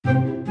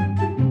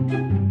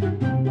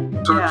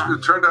So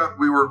it turned out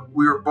we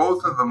were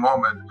both in the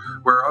moment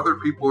where other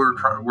people were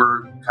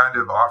kind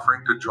of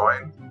offering to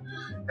join,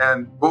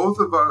 and both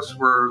of us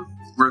were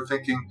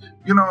thinking,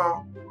 we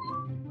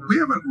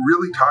haven't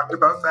really talked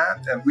about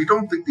that, and we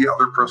don't think the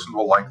other person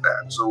will like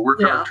that, so we're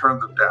going to turn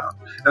them down.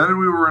 And then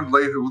we learned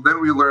later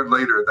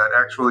that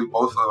actually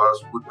both of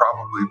us would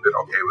probably have been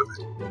okay with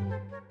it.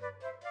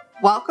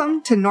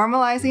 Welcome to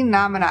Normalizing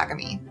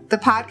Non-Monogamy, the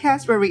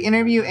podcast where we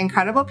interview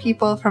incredible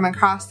people from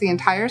across the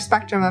entire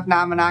spectrum of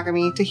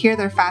non-monogamy to hear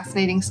their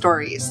fascinating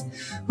stories.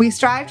 We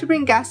strive to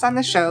bring guests on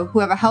the show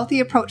who have a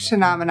healthy approach to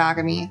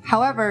non-monogamy.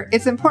 However,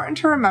 it's important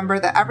to remember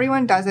that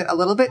everyone does it a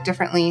little bit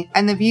differently,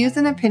 and the views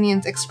and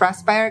opinions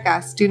expressed by our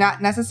guests do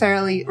not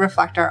necessarily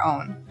reflect our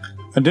own.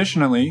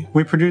 Additionally,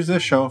 we produce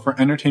this show for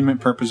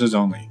entertainment purposes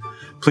only.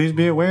 Please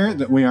be aware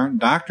that we aren't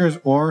doctors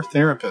or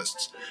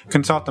therapists.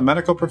 Consult a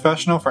medical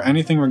professional for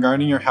anything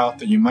regarding your health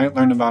that you might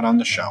learn about on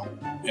the show.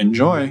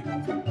 Enjoy!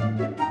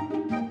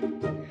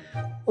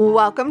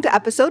 Welcome to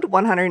episode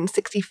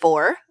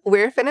 164.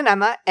 We're Finn and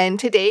Emma, and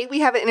today we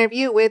have an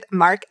interview with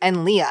Mark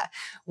and Leah.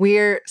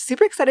 We're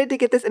super excited to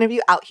get this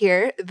interview out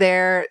here.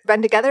 They've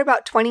been together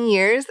about 20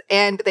 years,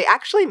 and they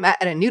actually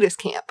met at a nudist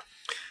camp.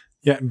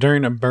 Yeah,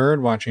 during a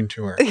bird watching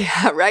tour.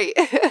 Yeah, right.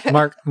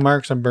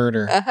 Mark's a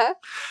birder. Uh-huh.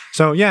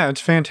 So yeah,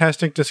 it's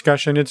fantastic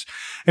discussion.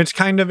 It's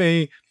kind of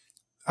a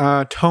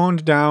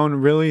toned down,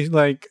 really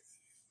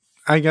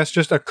I guess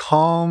just a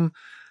calm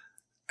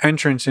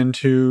entrance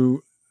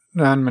into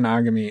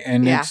non-monogamy.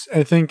 And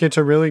I think it's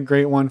a really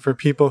great one for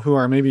people who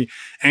are maybe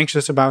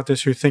anxious about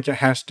this, who think it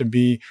has to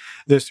be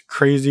this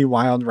crazy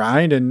wild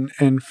ride.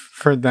 And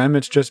for them,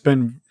 it's just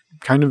been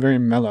kind of very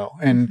mellow.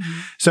 And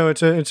so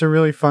it's a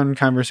really fun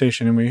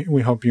conversation, and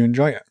we hope you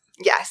enjoy it.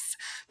 Yes.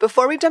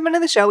 Before we jump into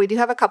the show, we do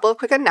have a couple of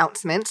quick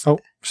announcements. Oh,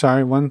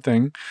 sorry. One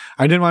thing.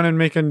 I did want to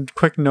make a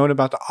quick note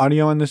about the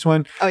audio on this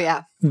one. Oh,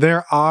 yeah.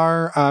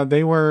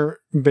 They were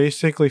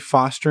basically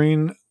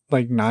fostering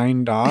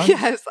 9 dogs.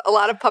 Yes, a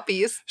lot of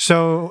puppies.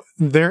 So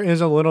there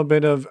is a little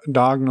bit of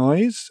dog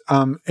noise.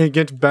 It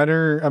gets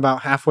better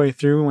about halfway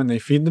through when they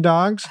feed the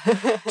dogs.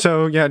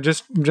 So yeah,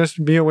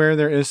 just be aware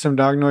there is some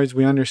dog noise.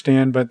 We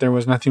understand, but there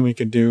was nothing we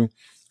could do.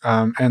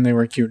 And they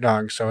were cute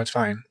dogs, so it's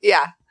fine.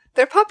 Yeah,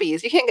 they're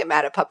puppies. You can't get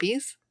mad at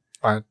puppies.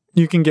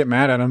 You can get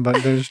mad at them,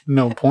 but there's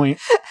no point.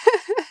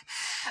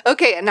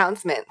 Okay,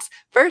 announcements.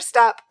 First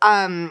up,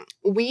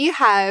 we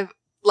have...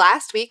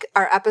 Last week,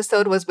 our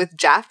episode was with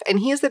Jeff,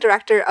 and he is the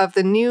director of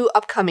the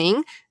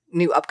upcoming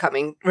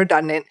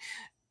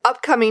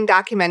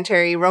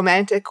documentary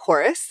Romantic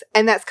Chorus,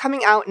 and that's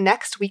coming out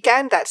next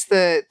weekend. That's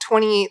the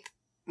 29th,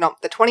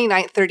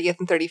 30th,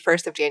 and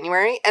 31st of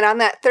January. And on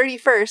that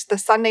 31st, the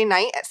Sunday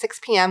night at 6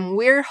 p.m.,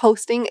 we're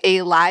hosting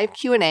a live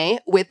Q&A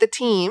with the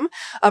team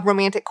of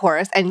Romantic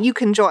Chorus, and you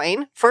can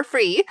join for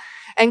free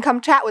and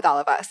come chat with all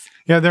of us.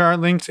 Yeah, there are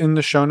links in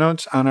the show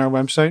notes on our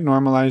website,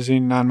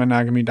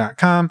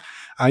 normalizingnonmonogamy.com.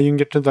 You can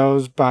get to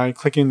those by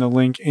clicking the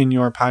link in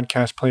your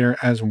podcast player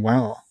as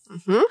well.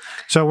 Mm-hmm.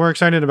 So we're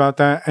excited about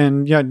that.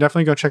 And yeah,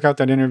 definitely go check out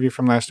that interview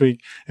from last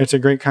week. It's a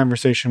great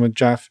conversation with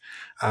Jeff.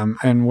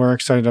 And we're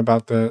excited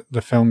about the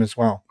film as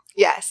well.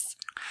 Yes.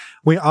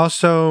 We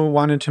also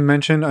wanted to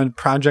mention a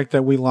project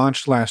that we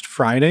launched last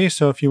Friday.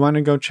 So if you want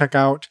to go check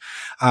out,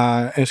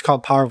 it's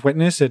called Power of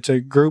Witness. It's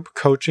a group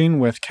coaching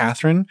with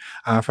Catherine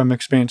from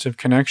Expansive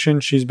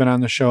Connection. She's been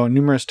on the show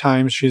numerous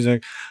times. She's a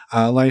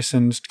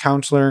licensed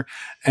counselor.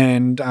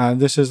 And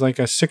this is like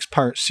a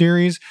 6-part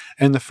series.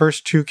 And the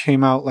first 2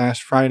 came out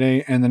last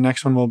Friday. And the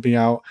next one will be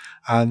out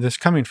this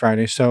coming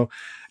Friday. So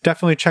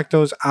definitely check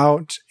those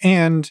out.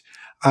 And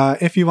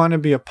if you want to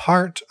be a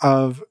part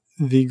of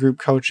the group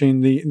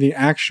coaching, the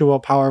actual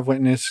Power of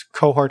Witness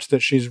cohorts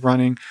that she's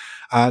running,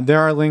 there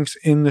are links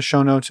in the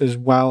show notes as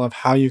well of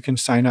how you can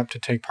sign up to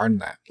take part in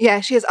that. Yeah,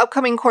 she has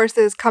upcoming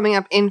courses coming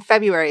up in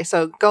February,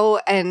 so go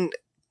and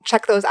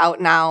check those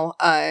out now.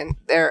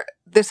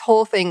 This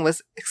whole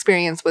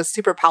experience was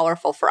super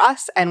powerful for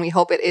us, and we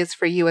hope it is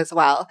for you as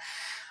well.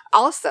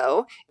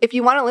 Also, if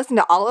you want to listen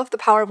to all of the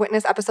Power of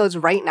Witness episodes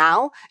right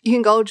now, you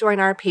can go join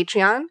our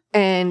Patreon,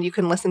 and you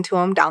can listen to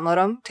them, download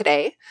them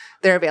today.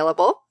 They're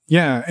available.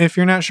 Yeah, if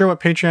you're not sure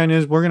what Patreon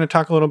is, we're going to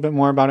talk a little bit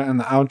more about it in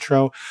the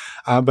outro.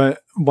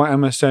 But what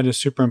Emma said is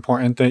super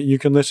important, that you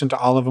can listen to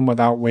all of them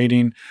without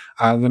waiting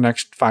the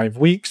next 5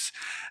 weeks.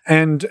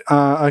 And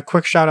a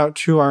quick shout out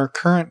to our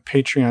current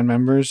Patreon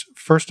members.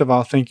 First of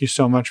all, thank you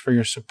so much for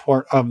your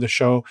support of the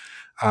show.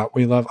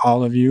 We love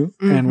all of you,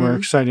 and we're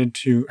excited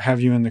to have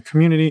you in the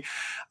community.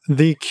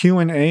 The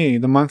Q&A,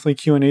 the monthly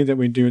Q&A that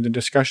we do, the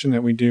discussion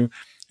that we do,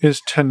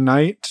 is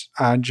tonight,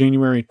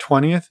 January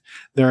 20th.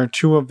 There are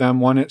 2 of them,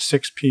 one at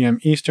 6 p.m.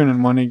 Eastern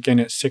and one again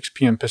at 6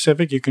 p.m.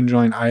 Pacific. You can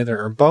join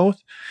either or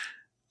both,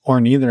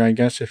 or neither, I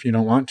guess, if you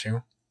don't want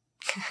to.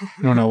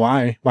 I don't know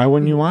why. Why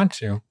wouldn't you want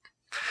to?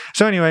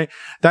 So anyway,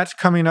 that's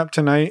coming up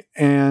tonight.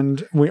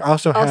 And we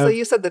also have... Also,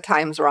 you said the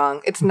time's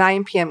wrong. It's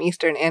 9 p.m.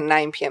 Eastern and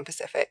 9 p.m.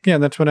 Pacific. Yeah,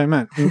 that's what I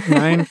meant.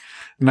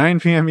 9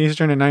 p.m.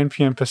 Eastern and 9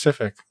 p.m.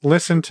 Pacific.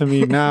 Listen to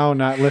me now,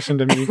 not listen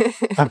to me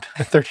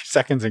 30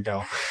 seconds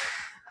ago.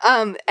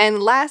 And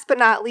last but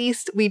not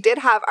least, we did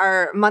have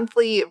our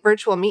monthly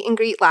virtual meet and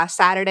greet last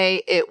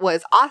Saturday. It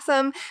was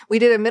awesome. We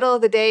did a middle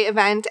of the day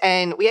event,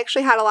 and we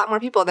actually had a lot more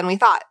people than we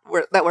thought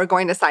that were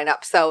going to sign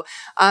up. So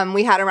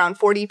we had around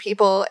 40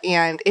 people,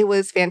 and it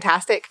was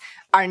fantastic.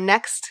 Our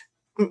next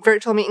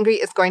virtual meet and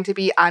greet is going to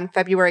be on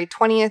February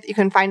 20th. You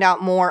can find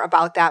out more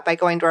about that by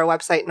going to our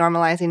website,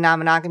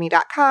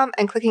 normalizingnonmonogamy.com,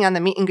 and clicking on the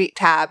meet and greet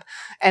tab.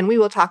 And we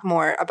will talk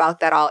more about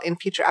that all in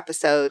future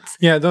episodes.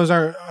 Yeah, those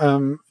are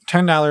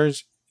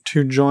 $10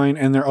 to join,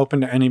 and they're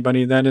open to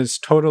anybody. That is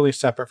totally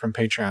separate from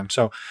Patreon.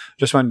 So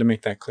just wanted to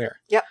make that clear.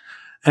 Yep.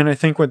 And I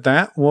think with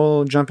that,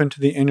 we'll jump into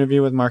the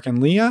interview with Mark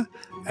and Leah,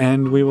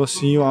 and we will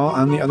see you all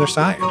on the other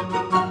side.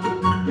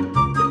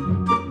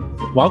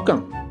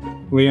 Welcome,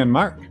 Leah and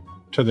Mark,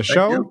 to the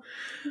show. you.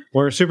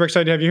 We're super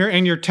excited to have you here,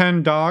 and your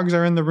 10 dogs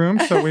are in the room,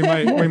 so we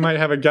might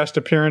have a guest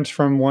appearance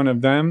from one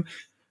of them.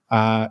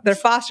 They're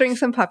fostering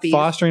some puppies.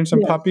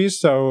 Puppies,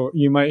 so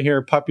you might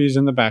hear puppies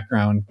in the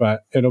background,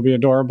 but it'll be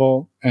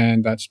adorable,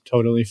 and that's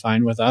totally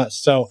fine with us.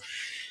 So,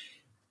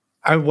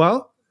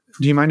 do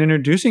you mind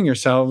introducing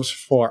yourselves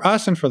for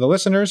us and for the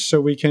listeners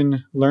so we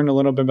can learn a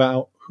little bit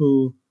about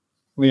who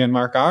Lee and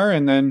Mark are,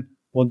 and then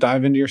we'll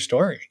dive into your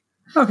story.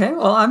 Okay,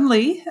 well, I'm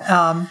Lee.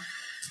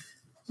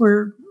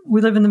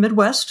 We live in the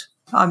Midwest.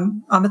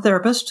 I'm a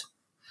therapist.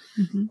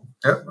 Mm-hmm.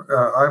 Yep,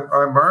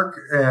 I'm Mark,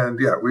 and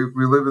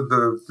we live in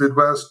the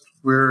Midwest.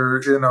 We're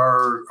in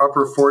our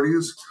upper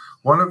 40s.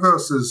 One of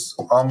us is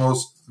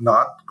almost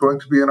not going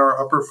to be in our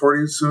upper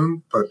 40s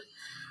soon, but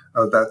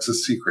that's a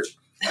secret.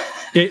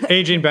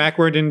 Aging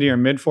backward into your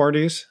mid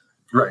 40s?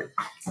 Right.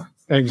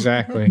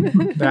 Exactly.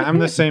 I'm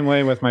the same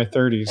way with my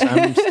 30s.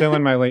 I'm still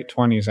in my late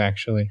 20s,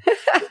 actually.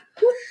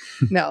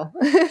 No,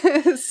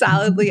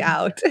 solidly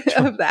out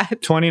of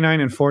that.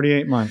 29 and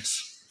 48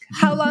 months.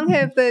 How long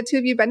have the two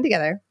of you been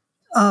together?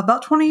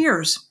 About 20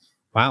 years.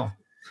 Wow.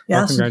 Yeah,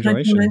 well,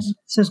 congratulations.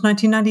 Since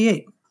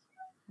 1998.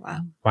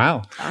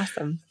 Wow.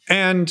 Awesome.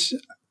 And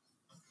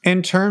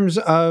in terms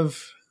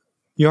of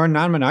your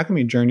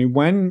non-monogamy journey,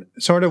 when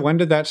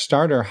did that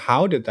start, or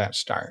how did that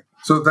start?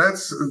 So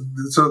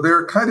there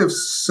are kind of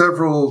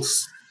several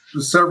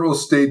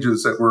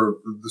stages that were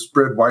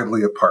spread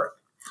widely apart.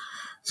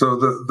 So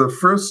the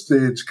first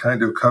stage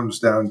kind of comes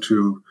down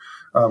to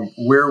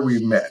where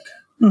we met.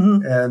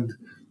 Mm-hmm.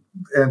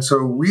 And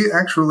so we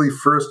actually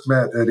first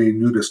met at a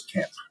nudist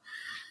camp.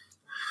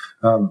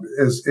 And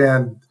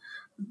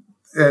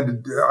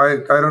I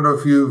don't know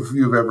if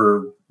you've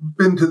ever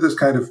been to this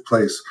kind of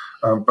place,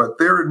 but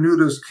there are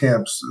nudist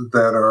camps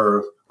that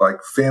are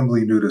like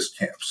family nudist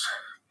camps.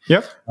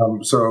 Yep.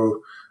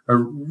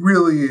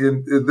 Really,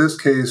 in this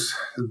case,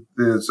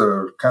 there's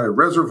a kind of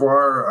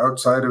reservoir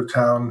outside of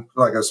town,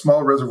 like a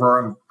small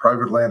reservoir on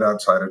private land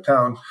outside of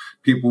town.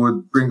 People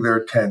would bring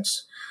their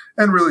tents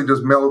and really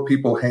just mellow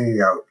people hanging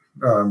out,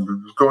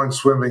 going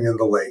swimming in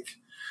the lake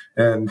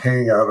and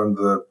hanging out on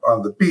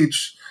the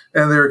beach.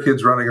 And there are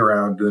kids running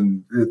around,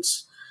 and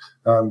it's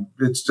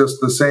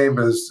just the same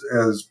as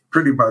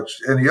pretty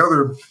much any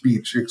other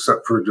beach,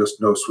 except for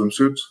just no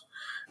swimsuits.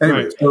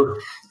 Anyway, right.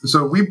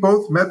 So we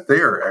both met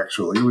there.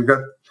 Actually, we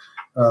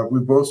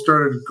both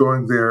started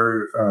going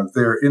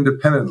there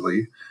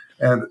independently,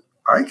 and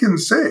I can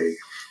say,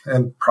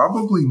 and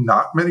probably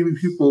not many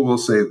people will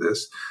say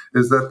this,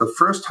 is that the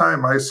first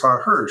time I saw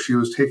her, she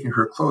was taking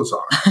her clothes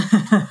off.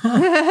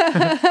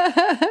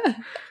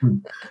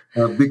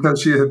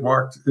 Because she had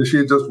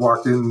just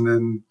walked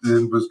in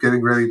and was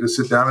getting ready to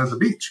sit down at the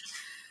beach.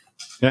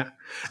 Yeah.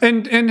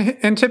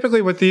 And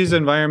typically with these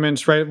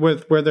environments, right,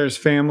 where there's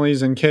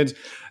families and kids,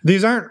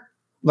 these aren't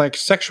like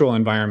sexual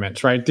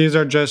environments, right? These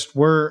are just,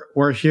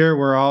 we're here,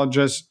 we're all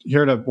just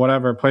here to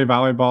play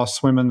volleyball,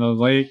 swim in the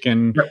lake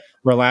and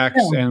relax.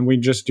 Yeah. And we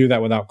just do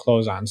that without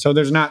clothes on. So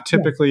there's not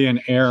typically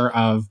an air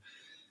of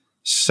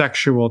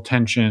sexual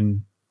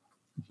tension,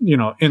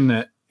 in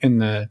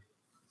the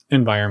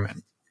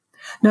environment.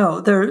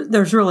 No,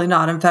 there's really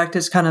not. In fact,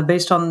 it's kind of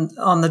based on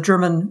the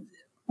German,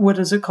 what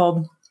is it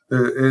called?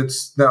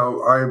 It's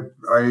now,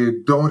 I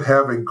don't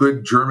have a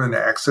good German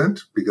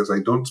accent because I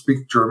don't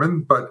speak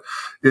German, but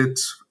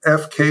it's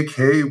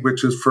FKK,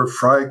 which is for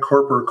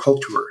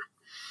Freikörperkultur.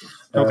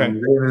 Okay.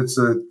 And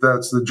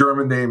that's the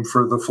German name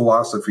for the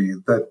philosophy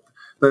that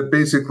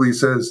basically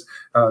says,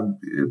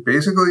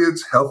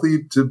 it's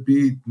healthy to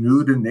be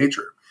nude in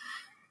nature.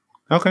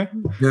 Okay.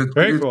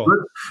 Very cool.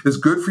 It's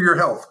good for your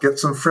health. Get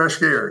some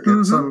fresh air.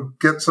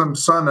 Get some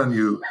sun on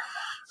you.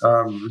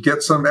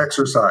 Get some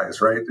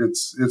exercise. Right.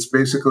 It's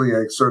basically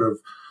a sort of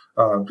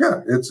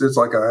it's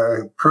like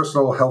a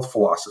personal health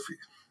philosophy.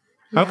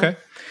 Okay.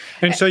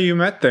 And so you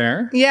met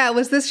there. Yeah.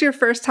 Was this your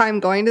first time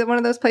going to one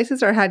of those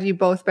places, or had you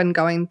both been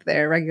going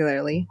there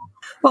regularly?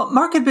 Well,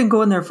 Mark had been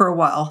going there for a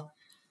while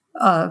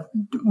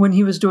when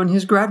he was doing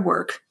his grad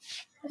work.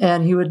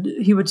 And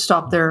he would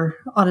stop there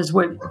on his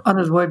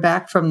way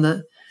back from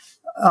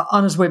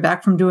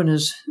doing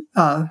his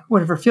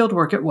whatever field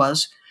work it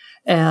was,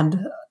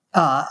 and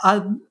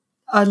I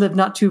live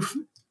not too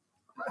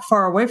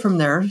far away from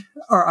there,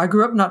 or I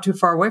grew up not too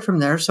far away from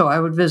there, so I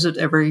would visit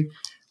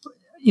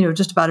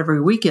just about every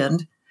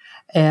weekend,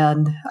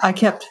 And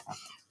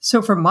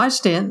so from my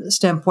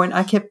standpoint,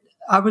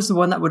 I was the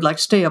one that would like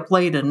stay up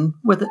late and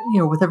with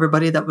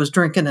everybody that was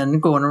drinking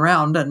and going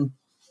around. And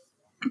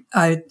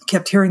I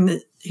kept hearing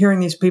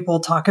these people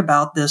talk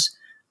about this,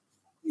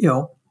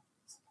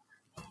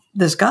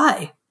 this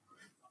guy.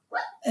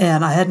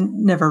 And I'd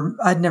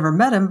never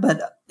met him,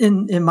 but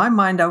in my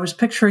mind, I was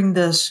picturing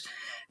this,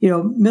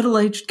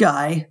 middle-aged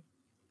guy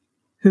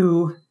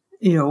who,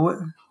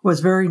 was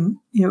very,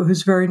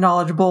 who's very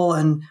knowledgeable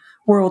and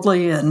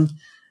worldly and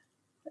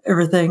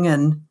everything.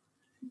 And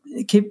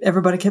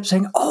everybody kept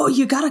saying, "Oh,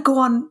 you got to go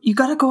on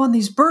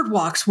these bird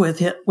walks with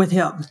him."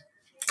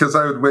 Because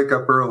I would wake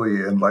up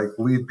early and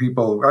lead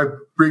people. I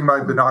bring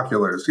my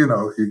binoculars. You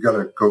got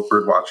to go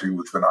bird watching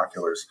with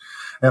binoculars,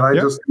 and I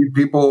just lead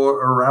people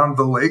around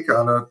the lake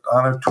on a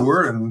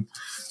tour, and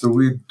so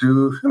we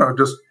do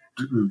just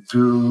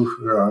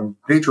do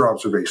nature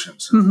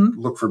observations, and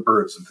look for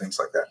birds and things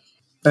like that.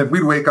 And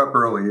we'd wake up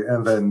early,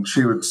 and then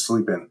she would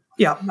sleep in.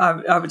 Yeah,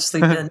 I would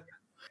sleep in.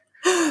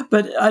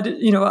 But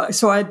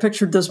so I had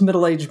pictured this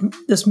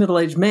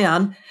middle-aged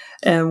man,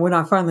 and when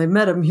I finally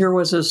met him, here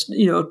was this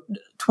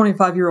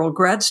 25-year-old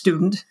grad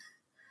student.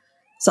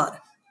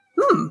 Thought,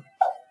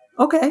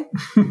 okay.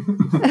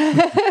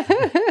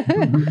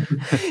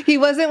 He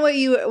wasn't what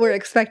you were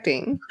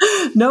expecting.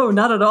 No,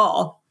 not at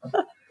all.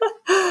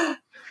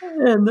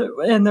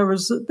 And there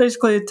was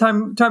basically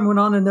time went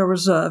on, and there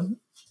was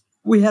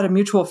we had a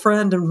mutual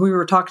friend, and we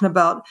were talking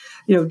about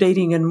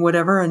dating and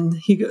whatever.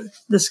 And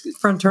this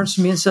friend turns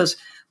to me and says,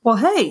 "Well,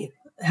 hey,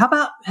 how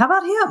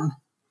about him?"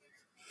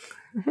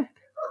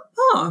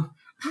 Oh,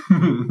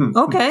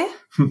 okay.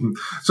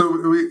 So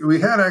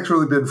we had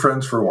actually been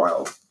friends for a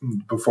while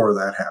before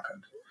that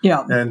happened.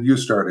 Yeah, and you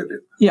started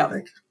it. Yeah, I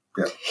think.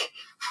 Yeah.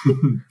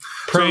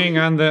 preying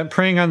on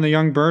the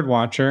young bird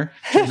watcher.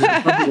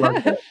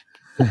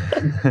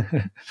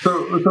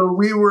 So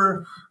we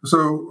were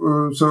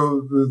so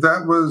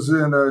that was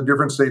in a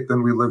different state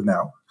than we live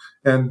now,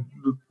 and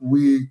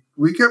we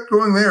kept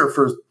going there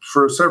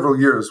for several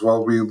years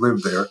while we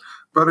lived there.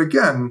 But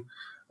again,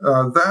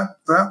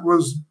 that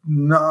was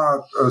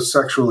not a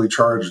sexually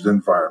charged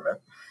environment,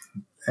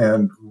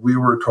 and we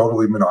were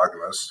totally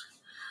monogamous.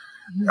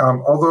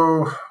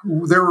 Although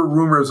there were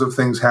rumors of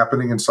things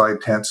happening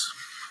inside tents.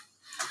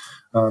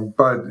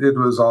 But it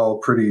was all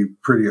pretty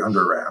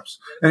under wraps.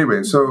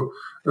 Anyway, so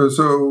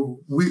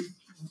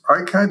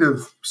I kind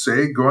of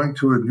say going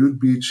to a nude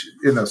beach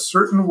in a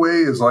certain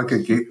way is like a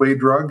gateway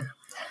drug,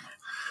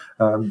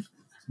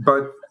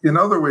 but in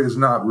other ways,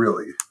 not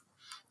really.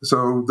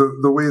 So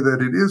the way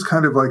that it is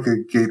kind of like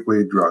a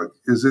gateway drug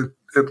is it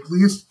at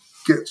least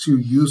gets you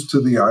used to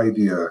the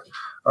idea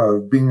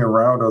of being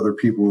around other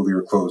people with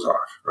your clothes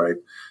off, right?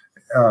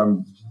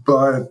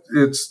 But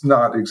it's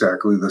not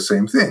exactly the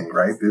same thing,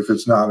 right? If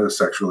it's not a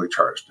sexually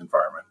charged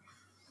environment.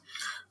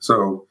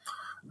 So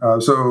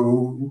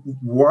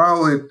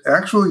while it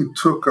actually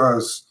took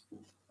us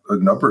a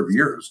number of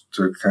years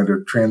to kind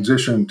of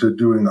transition to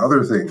doing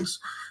other things,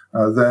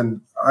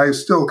 then I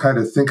still kind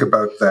of think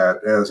about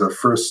that as a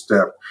first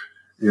step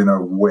in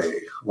a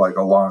way, like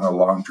along a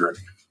long journey.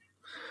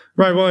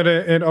 Right. Well,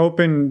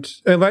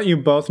 it let you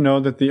both know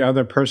that the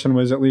other person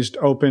was at least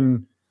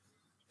open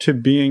to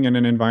being in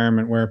an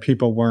environment where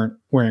people weren't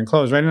wearing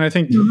clothes, right? And I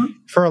think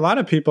for a lot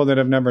of people that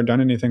have never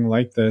done anything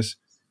like this,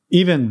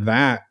 even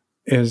that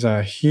is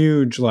a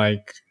huge,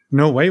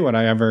 no way would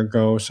I ever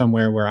go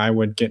somewhere where I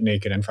would get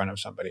naked in front of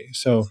somebody.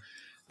 So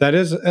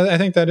I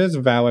think that is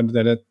valid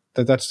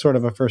that's sort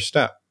of a first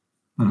step.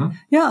 Mm-hmm.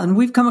 Yeah. And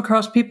we've come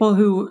across people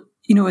who,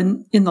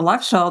 in the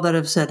lifestyle that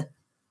have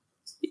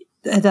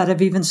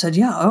even said,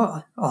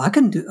 I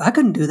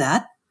couldn't do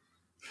that.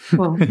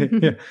 Well,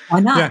 yeah. Why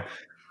not?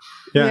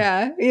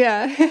 Yeah.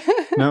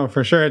 No,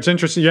 for sure. It's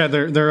interesting. Yeah,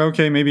 they're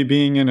okay maybe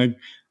being in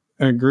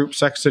a group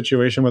sex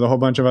situation with a whole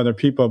bunch of other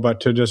people, but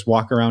to just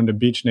walk around a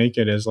beach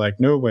naked is like,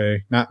 no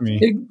way, not me.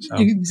 So.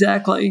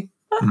 Exactly.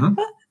 Mm-hmm.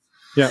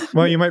 Yeah.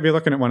 Well, you might be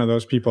looking at one of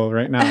those people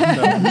right now.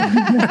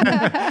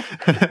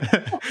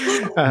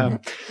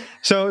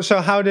 So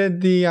how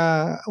did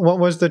what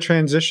was the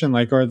transition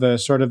like, or the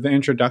sort of the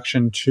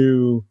introduction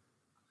to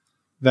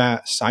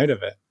that side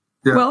of it?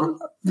 Yeah. Well,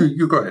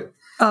 you go ahead.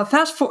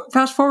 Fast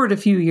forward a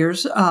few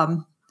years.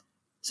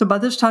 So by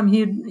this time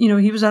he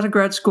was out of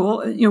grad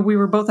school. We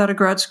were both out of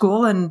grad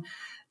school, and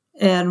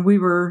we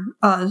were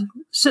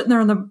sitting there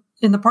in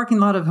the parking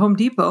lot of Home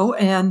Depot,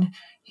 and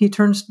he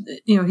turns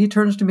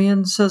to me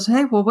and says,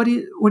 "Hey, well, what do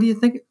you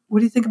think? What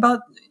do you think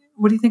about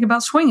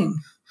swinging?"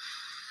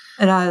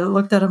 And I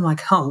looked at him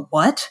like, "Huh,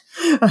 what?"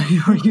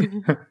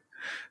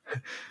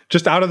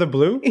 Just out of the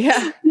blue?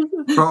 Yeah.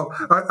 Well,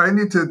 I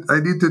need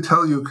to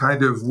tell you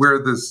kind of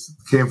where this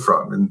came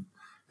from,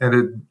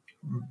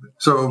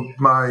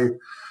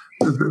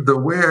 the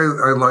way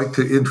I like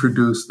to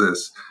introduce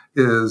this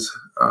is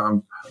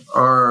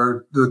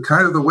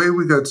the way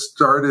we got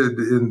started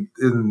in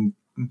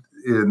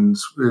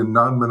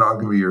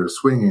non-monogamy or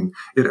swinging.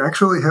 It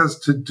actually has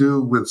to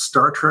do with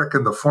Star Trek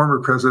and the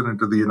former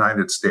president of the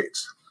United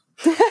States.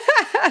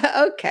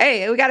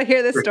 Okay, we got to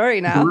hear this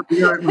story now. we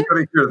got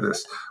to hear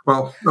this.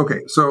 Well,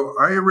 okay. So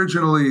I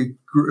originally,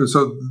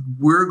 so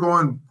we're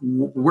going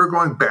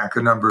back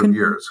a number of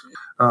years,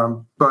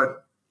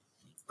 but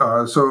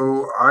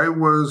so I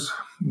was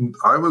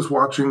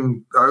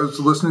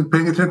listening,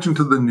 paying attention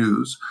to the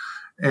news,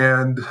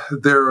 and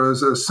there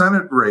was a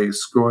Senate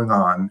race going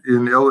on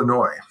in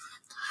Illinois,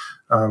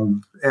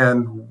 and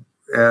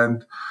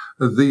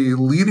the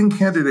leading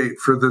candidate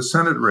for the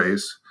Senate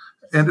race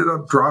ended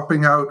up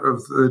dropping out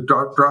of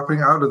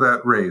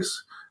that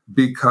race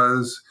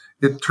because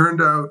it turned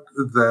out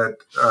that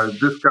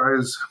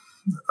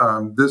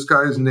this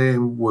guy's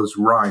name was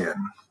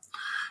Ryan,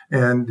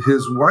 and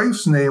his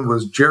wife's name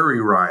was Jerry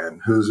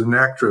Ryan, who's an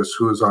actress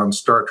who was on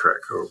Star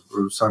Trek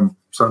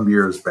some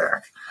years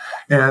back,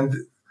 and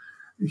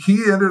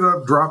he ended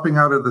up dropping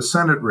out of the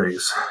Senate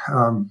race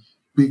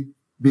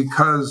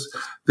because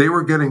they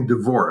were getting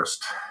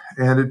divorced.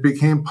 And it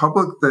became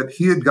public that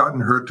he had gotten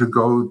her to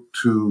go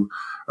to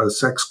a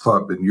sex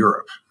club in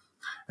Europe.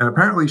 And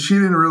apparently she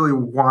didn't really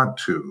want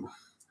to.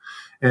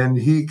 And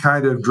he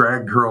kind of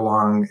dragged her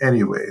along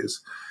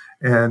anyways.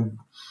 And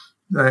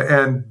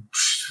I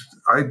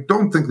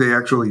don't think they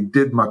actually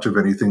did much of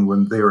anything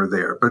when they were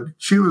there, but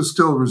she was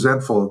still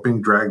resentful of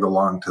being dragged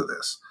along to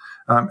this.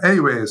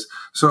 Anyways,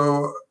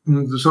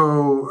 and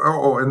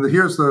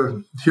here's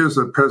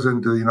the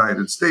President of the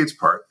United States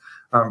part.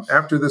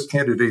 After this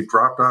candidate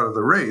dropped out of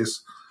the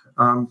race,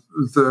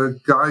 the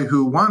guy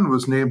who won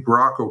was named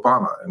Barack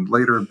Obama and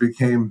later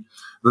became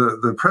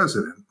the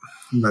president,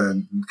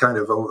 kind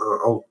of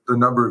a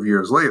number of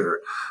years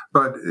later.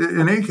 But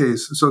in any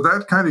case, so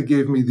that kind of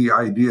gave me the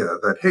idea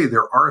that, hey,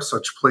 there are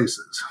such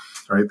places,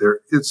 right?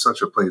 There is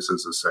such a place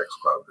as a sex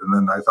club. And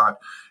then I thought,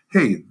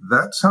 hey,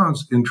 that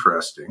sounds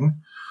interesting.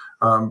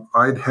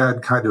 I'd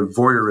had kind of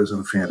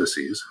voyeurism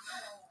fantasies.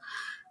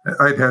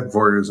 I'd had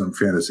voyeurism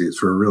fantasies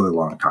for a really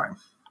long time.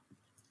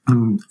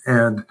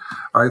 And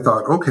I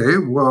thought, okay,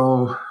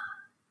 well,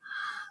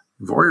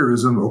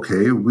 voyeurism,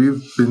 okay,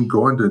 we've been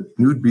going to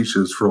nude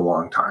beaches for a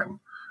long time.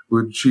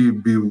 Would she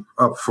be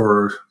up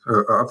for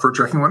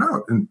checking one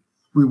out? And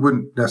we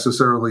wouldn't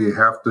necessarily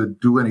have to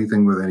do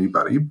anything with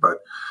anybody, but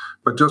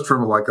just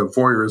from like a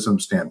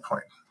voyeurism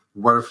standpoint.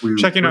 What if we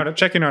checking out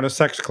a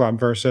sex club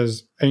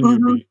versus a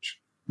nude beach?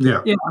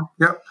 Yeah.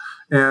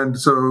 And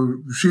so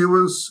she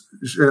was,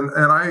 and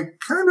I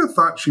kind of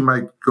thought she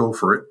might go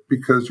for it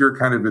because you're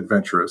kind of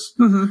adventurous.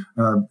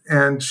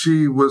 And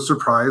she was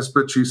surprised,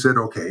 but she said,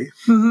 okay.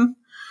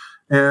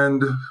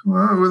 And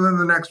within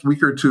the next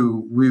week or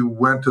two, we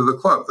went to the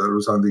club that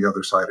was on the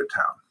other side of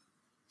town.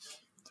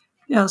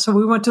 Yeah, so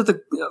we went to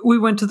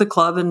the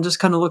club and just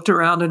kind of looked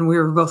around, and we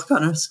were both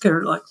kind of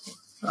scared, like,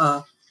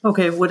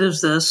 okay, what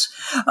is this?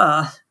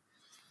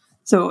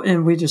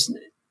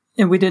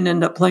 And we didn't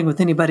end up playing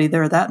with anybody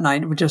there that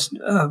night. We just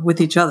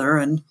with each other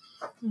and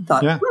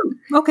thought,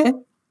 okay.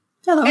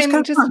 Yeah, that was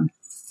kind of fun.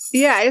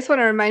 Yeah, I just want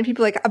to remind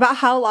people, like, about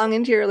how long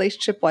into your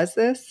relationship was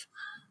this?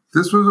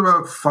 This was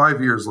about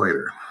 5 years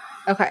later.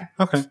 Okay.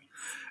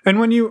 And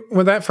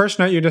when that first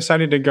night you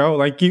decided to go,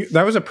 like,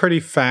 that was a pretty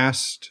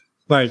fast,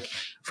 like,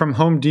 from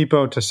Home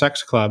Depot to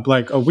sex club,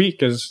 like a week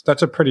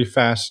that's a pretty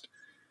fast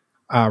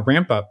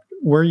ramp up.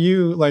 Were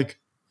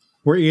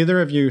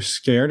either of you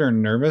scared or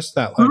nervous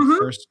that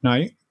first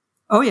night?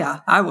 Oh yeah,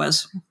 I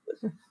was.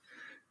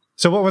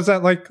 So what was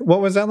that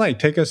like?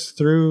 Take us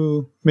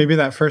through maybe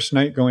that first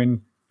night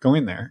going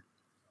there.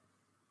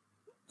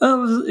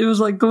 It was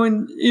like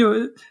going,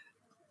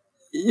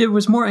 it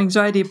was more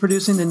anxiety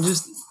producing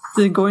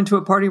than going to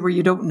a party where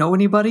you don't know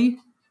anybody.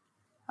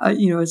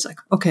 It's like,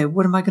 okay,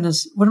 what am I going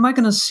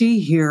to see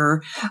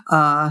here?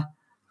 Are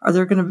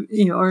there going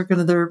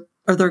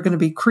to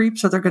be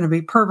creeps? Are there going to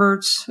be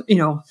perverts?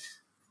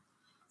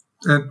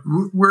 And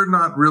we're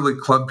not really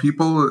club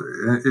people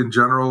in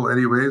general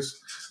anyways.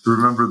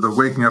 Remember the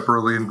waking up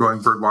early and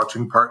going bird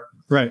watching part?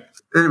 Right.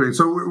 Anyway,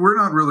 so we're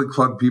not really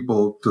club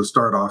people to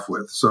start off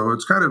with. So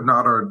it's kind of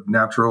not our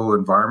natural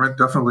environment,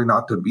 definitely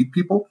not to meet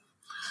people.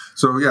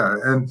 So yeah,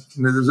 and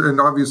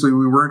obviously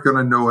we weren't going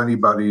to know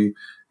anybody.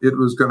 It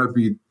was going to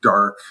be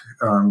dark.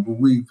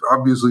 We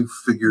obviously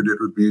figured it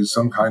would be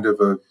some kind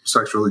of a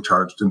sexually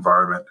charged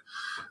environment.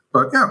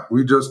 But yeah,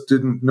 we just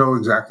didn't know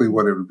exactly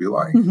what it would be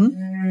like.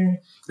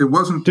 It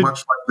wasn't much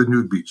like the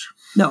nude beach.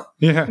 No.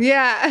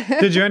 Yeah.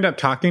 Did you end up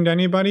talking to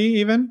anybody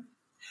even?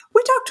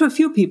 We talked to a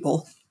few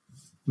people.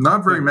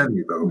 Not very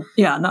many, though.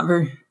 Yeah, not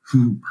very.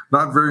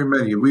 Not very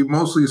many. We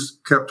mostly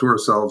kept to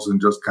ourselves and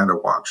just kind of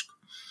watched.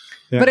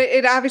 Yeah. But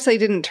it obviously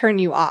didn't turn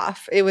you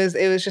off. It was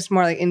just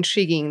more like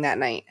intriguing that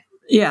night.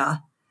 Yeah.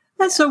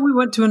 And so we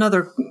went to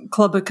another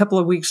club a couple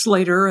of weeks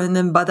later, and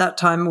then by that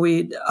time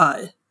we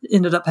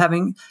ended up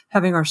having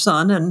our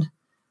son, and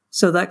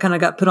so that kind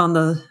of got put on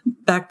the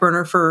back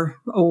burner for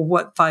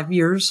 5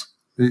 years.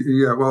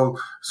 Yeah,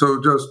 well, so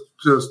just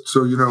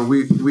so you know,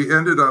 we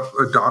ended up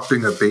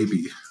adopting a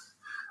baby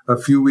a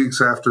few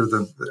weeks after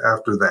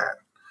that,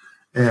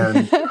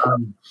 and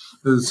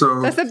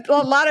so that's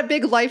a lot of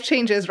big life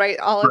changes, right?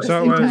 All at the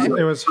same time.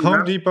 It was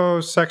Home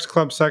Depot, sex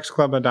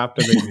club, adopt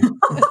a baby.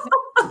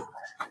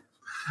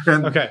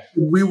 And Okay.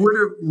 we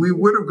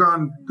would have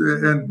gone,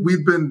 and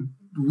we've been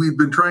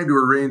trying to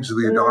arrange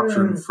the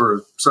adoption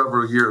for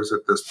several years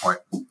at this point.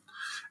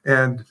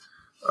 And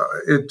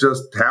it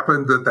just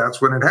happened that that's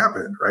when it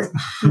happened, right?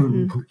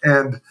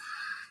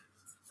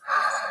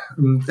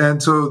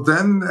 And so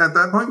then at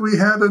that point we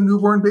had a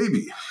newborn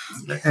baby,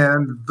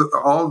 and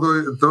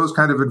those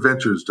kind of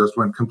adventures just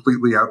went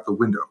completely out the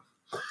window.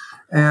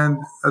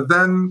 And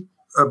then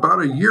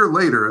about a year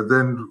later,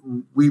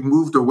 then we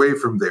moved away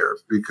from there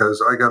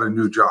because I got a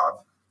new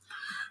job.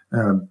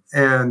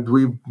 And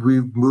we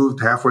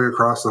moved halfway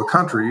across the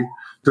country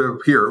to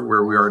here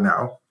where we are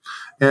now.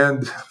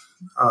 And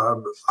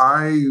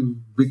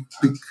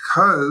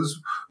because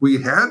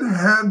we had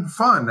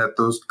fun at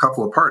those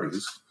couple of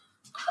parties,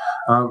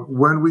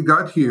 when we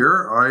got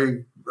here,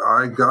 I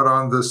got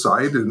on the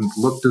site and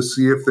looked to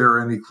see if there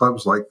are any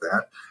clubs like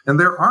that. And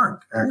there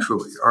aren't,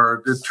 actually.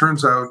 It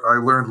turns out, I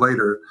learned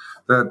later,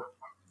 that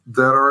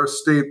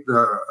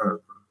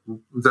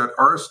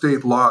our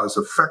state laws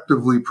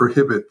effectively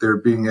prohibit there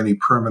being any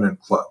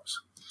permanent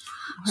clubs.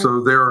 Okay.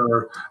 So there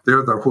are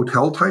the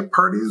hotel type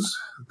parties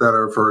that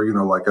are for,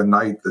 like a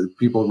night that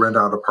people rent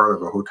out a part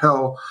of a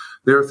hotel.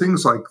 There are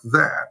things like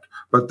that,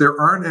 but there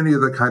aren't any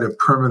of the kind of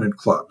permanent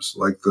clubs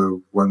like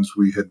the ones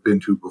we had been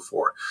to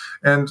before.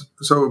 And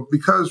so,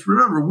 because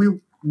remember, we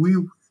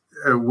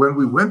when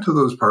we went to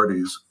those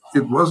parties,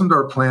 it wasn't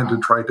our plan to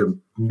try to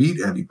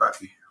meet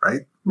anybody,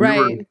 right?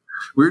 Right.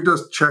 We were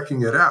just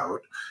checking it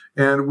out,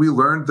 and I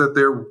learned that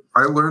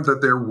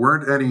there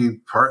weren't any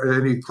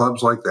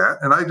clubs like that,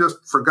 and I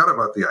just forgot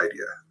about the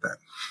idea then,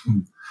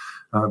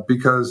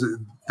 because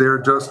there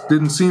just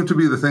didn't seem to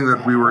be the thing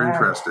that we were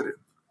interested in.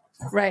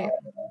 Right.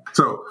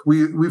 So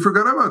we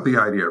forgot about the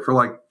idea for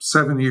like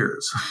 7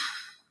 years.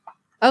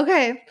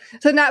 Okay,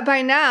 so not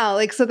by now,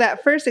 so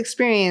that first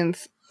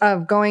experience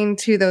of going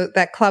to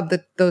that club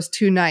those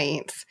 2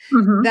 nights,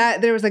 that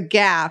there was a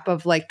gap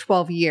of like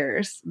 12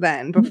 years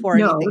then before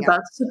anything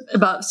else.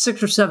 About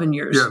 6 or 7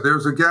 years. Yeah,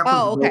 there's a gap.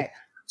 Oh, okay.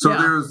 So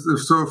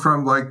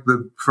from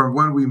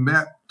when we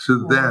met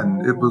to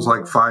then, it was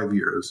like 5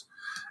 years,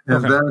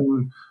 and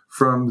then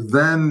from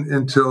then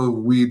until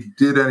we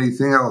did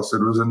anything else,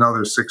 it was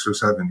another 6 or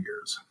 7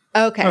 years.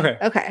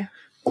 Okay.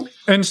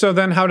 And so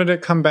then, how did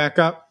it come back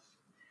up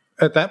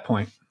at that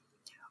point?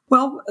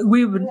 Well,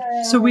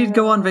 we'd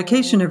go on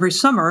vacation every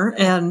summer,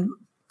 and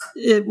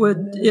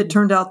it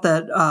turned out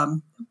that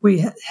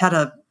we had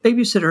a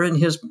babysitter in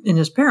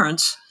his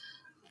parents,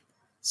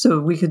 so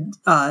we could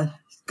so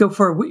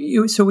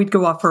we'd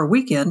go off for a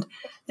weekend,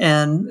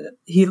 and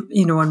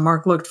and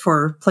Mark looked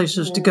for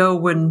places to go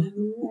when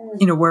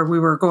where we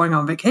were going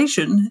on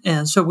vacation,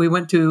 and so we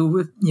went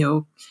to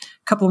a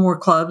couple more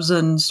clubs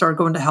and started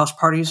going to house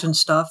parties and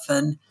stuff,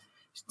 and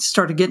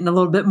started getting a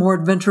little bit more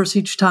adventurous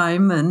each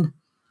time. And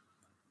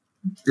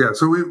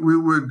so we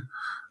would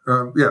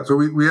so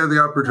we had the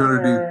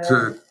opportunity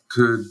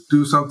to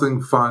do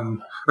something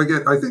fun.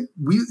 Again, I think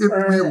we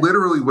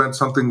literally went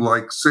something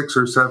like 6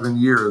 or 7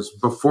 years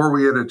before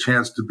we had a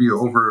chance to be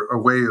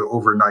away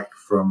overnight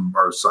from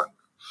our son.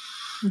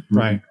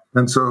 Right.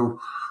 And so,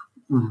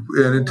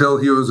 and until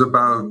he was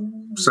about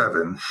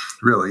 7,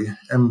 really.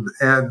 And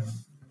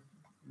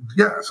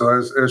so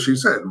as she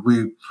said,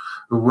 when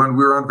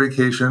we were on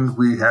vacation,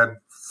 we had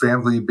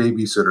family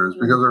babysitters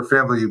because our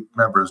family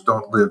members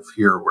don't live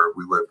here where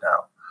we live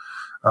now.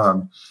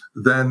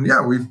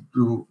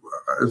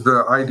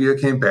 The idea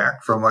came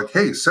back from like,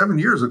 hey, 7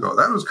 years ago,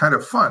 that was kind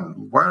of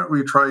fun. Why don't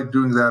we try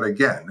doing that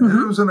again? And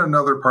it was in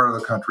another part of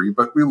the country,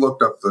 but we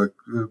looked up a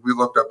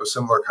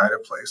similar kind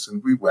of place,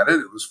 and we went.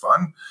 It was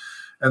fun.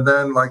 And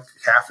then like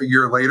half a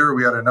year later,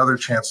 we had another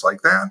chance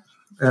like that,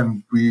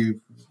 and we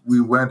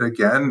went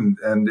again,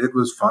 and it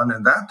was fun.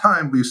 And that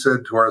time we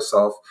said to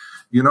ourselves,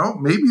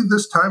 maybe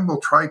this time we'll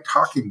try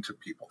talking to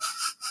people.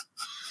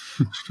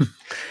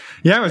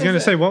 Yeah, I was going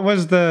to say, what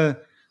was the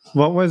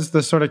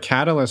sort of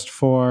catalyst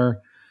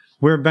for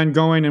we've been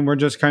going and we're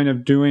just kind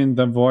of doing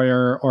the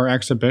voyeur or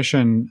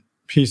exhibition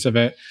piece of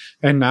it,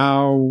 and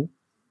now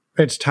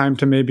it's time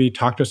to maybe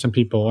talk to some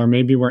people, or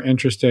maybe we're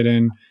interested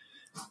in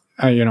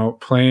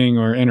playing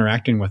or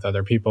interacting with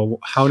other people.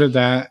 How did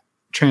that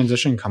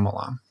transition come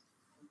along?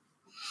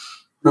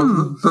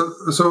 Well,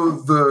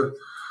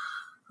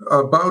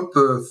 about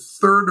the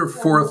 3rd or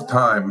 4th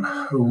time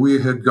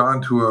we had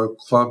gone to a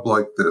club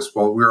like this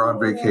while we were on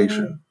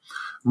vacation,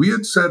 we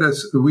had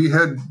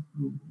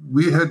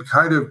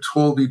kind of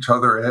told each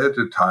other ahead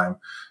of time,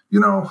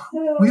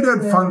 we'd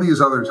had fun these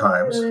other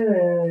times.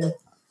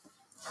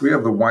 We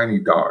have the whiny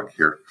dog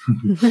here.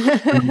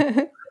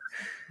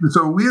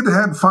 So we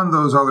had fun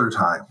those other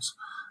times.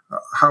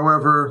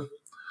 However,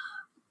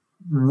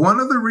 one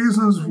of the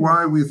reasons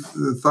why we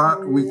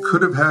thought we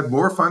could have had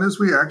more fun is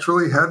we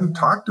actually hadn't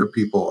talked to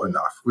people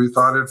enough. We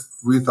thought it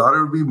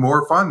would be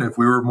more fun if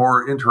we were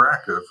more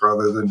interactive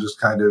rather than just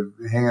kind of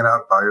hanging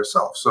out by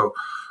ourselves. So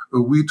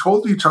we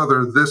told each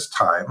other this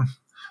time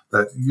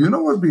that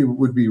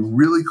would be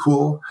really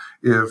cool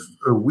if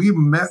we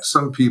met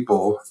some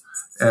people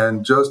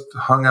and just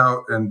hung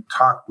out and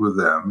talked with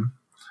them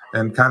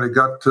and kind of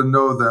got to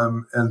know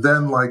them, and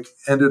then like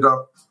ended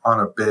up on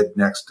a bed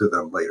next to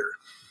them later.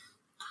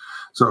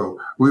 So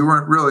we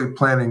weren't really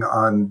planning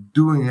on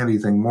doing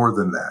anything more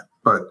than that,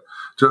 but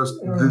just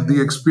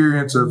the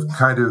experience of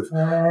kind of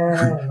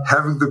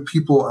having the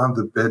people on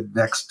the bed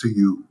next to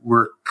you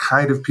were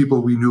kind of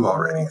people we knew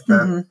already.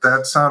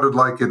 That sounded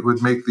like it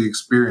would make the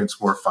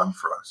experience more fun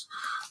for us.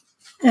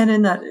 And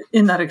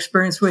in that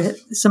experience,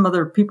 some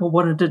other people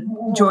wanted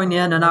to join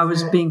in, and I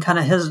was being kind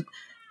of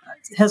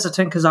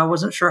hesitant because I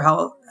wasn't sure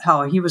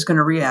how he was going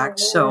to react.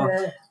 So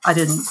I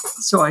didn't.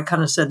 So I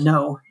kind of said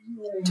no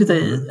to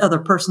the other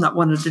person that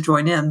wanted to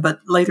join in.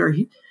 But later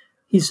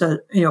he said,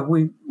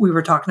 we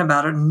were talking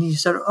about it, and he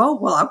said, "Oh,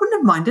 well, I wouldn't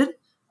have minded."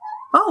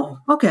 Oh,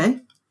 okay.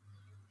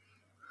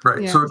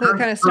 Right. Yeah, so it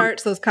kind of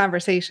starts those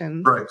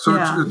conversations. Right. So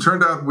it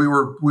turned out we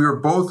were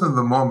both in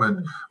the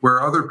moment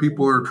where other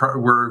people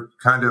were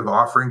kind of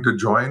offering to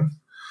join,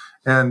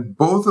 and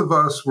both of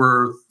us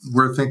were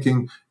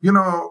thinking,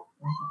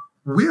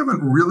 we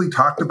haven't really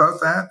talked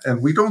about that,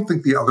 and we don't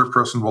think the other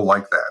person will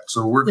like that,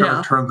 so we're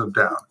going to turn them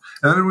down.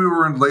 And then we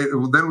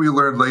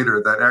learned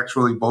later that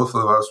actually both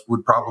of us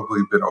would probably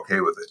have been okay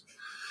with it.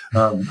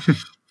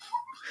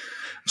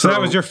 So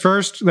that was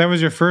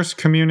your first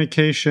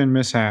communication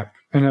mishap,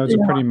 and it was a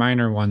pretty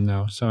minor one,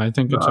 though. So I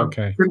think it's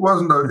okay. It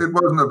wasn't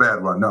a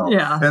bad one, no.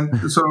 Yeah.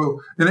 And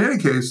so in any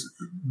case,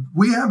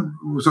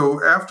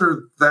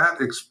 after that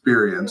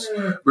experience,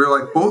 we were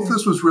like, both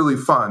this was really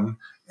fun,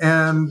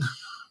 and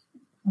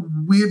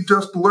we had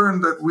just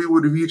learned that we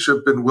would have each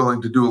have been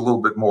willing to do a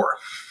little bit more.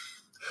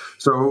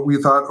 So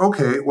we thought,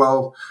 okay,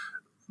 well,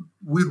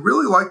 we'd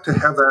really like to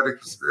have that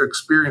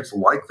experience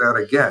like that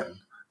again,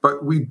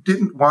 but we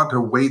didn't want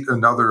to wait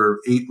another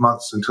 8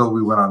 months until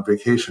we went on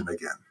vacation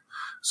again.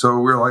 So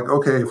we're like,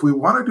 okay, if we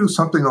want to do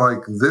something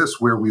like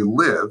this where we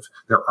live,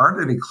 there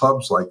aren't any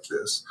clubs like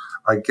this.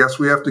 I guess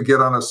we have to get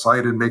on a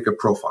site and make a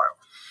profile.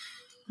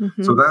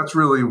 Mm-hmm. So that's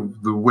really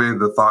the way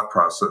the thought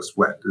process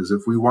went, is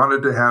if we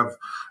wanted to have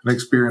an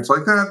experience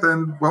like that,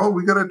 then, well,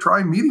 we got to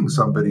try meeting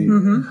somebody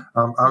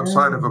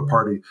outside of a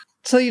party.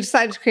 So you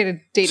decided to create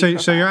a dating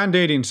profile. So you're on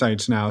dating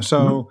sites now.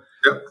 So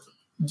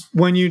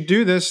when you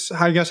do this,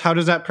 I guess, how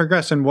does that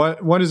progress? And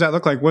what does that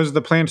look like? Was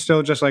the plan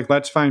still just like,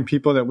 let's find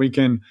people that we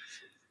can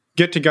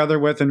get together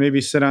with and maybe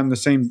sit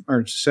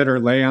or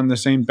lay on the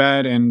same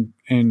bed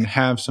and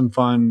have some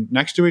fun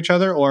next to each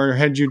other? Or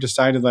had you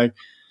decided like,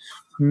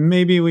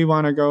 maybe we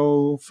want to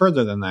go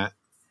further than that?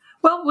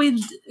 Well,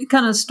 we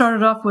kind of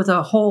started off with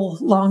a whole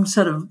long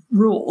set of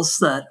rules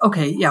that,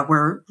 okay, yeah,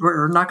 we're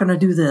not going to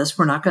do this.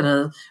 We're not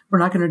going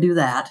to do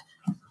that.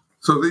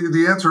 So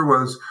the answer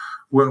was,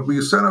 when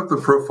we set up the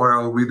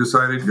profile, we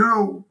decided,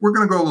 we're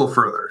going to go a little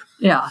further.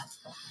 Yeah.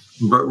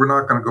 But we're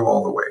not going to go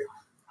all the way.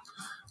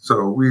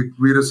 So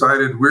we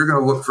decided we're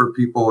going to look for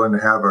people and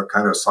have a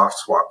kind of soft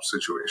swap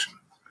situation.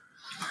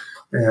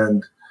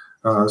 And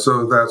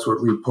so that's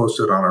what we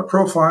posted on our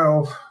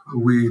profile.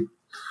 We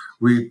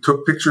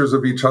took pictures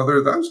of each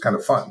other. That was kind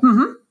of fun.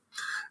 Mm-hmm.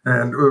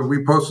 And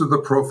we posted the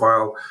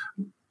profile.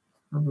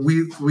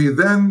 We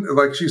then,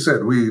 like she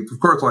said, of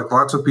course, like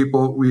lots of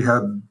people, we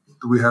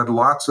had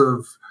lots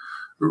of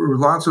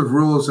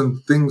rules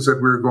and things that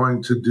we were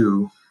going to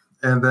do.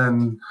 And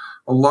then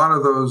a lot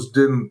of those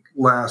didn't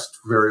last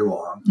very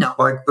long. No.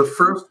 Like the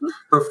first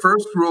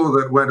rule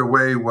that went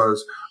away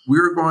was we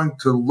were going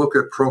to look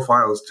at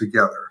profiles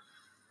together.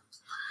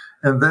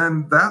 And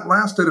then that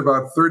lasted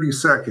about 30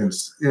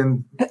 seconds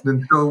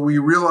until we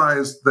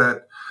realized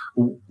that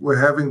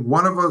having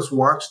one of us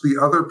watch the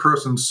other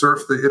person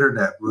surf the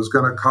internet was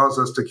going to cause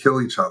us to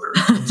kill each other.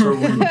 So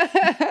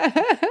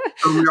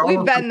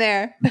we've been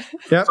there.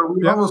 So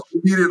we almost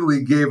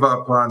immediately gave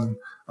up on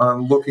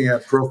looking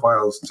at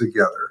profiles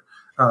together.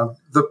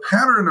 The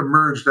pattern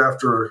emerged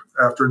after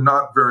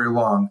not very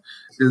long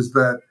is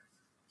that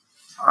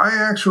I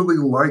actually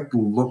liked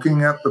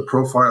looking at the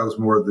profiles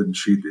more than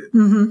she did.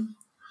 Mm-hmm.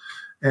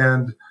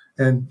 And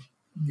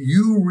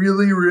you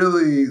really,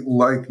 really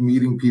like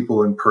meeting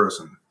people in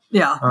person.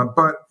 Yeah.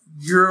 But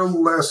you're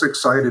less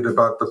excited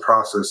about the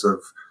process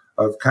of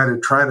kind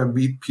of trying to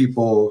meet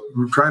people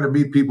who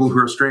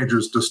are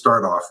strangers to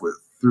start off with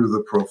through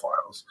the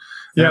profiles.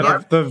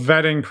 Yeah, the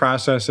vetting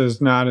process is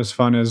not as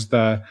fun as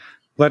the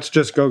let's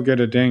just go get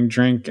a dang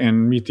drink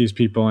and meet these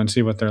people and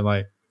see what they're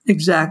like.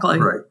 Exactly.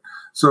 Right.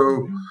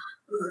 So,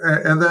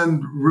 and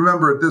then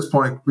remember, at this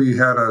point, we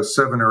had a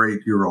 7 or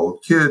 8 year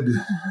old kid,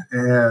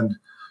 and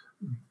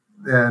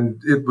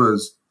it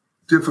was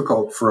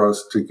difficult for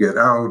us to get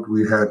out.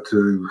 We had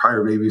to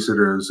hire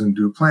babysitters and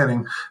do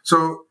planning.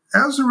 So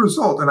as a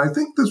result, and I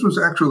think this was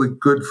actually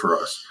good for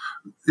us,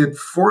 it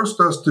forced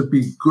us to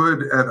be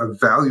good at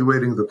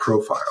evaluating the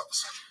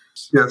profiles.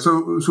 Yeah,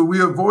 so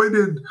we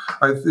avoided,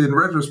 in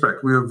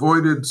retrospect,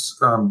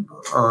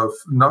 a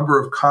number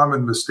of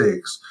common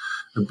mistakes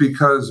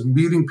because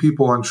meeting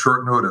people on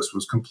short notice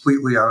was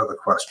completely out of the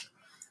question.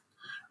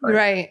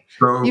 Right.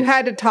 So you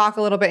had to talk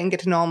a little bit and get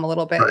to know them a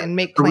little bit and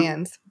make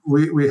plans.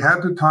 We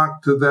had to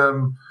talk to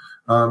them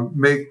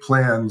make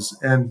plans.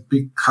 And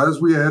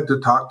because we had to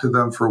talk to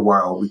them for a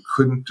while, we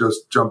couldn't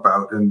just jump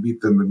out and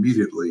meet them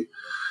immediately.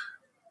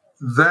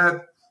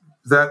 That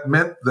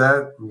meant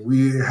that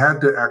we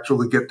had to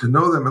actually get to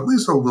know them at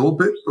least a little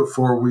bit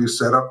before we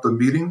set up the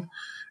meeting.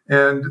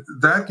 And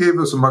that gave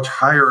us a much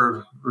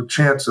higher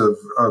chance of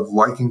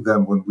liking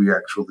them when we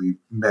actually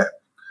met.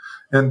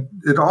 And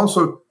it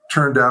also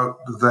turned out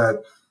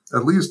that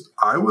at least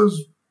I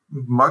was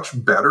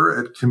much better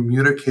at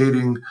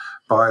communicating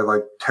by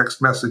like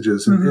text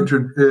messages and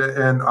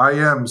and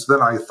IMs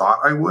than I thought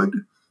I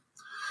would.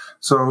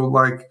 So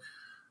like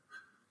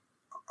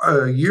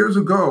years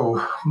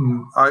ago,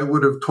 I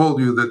would have told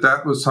you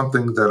that was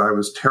something that I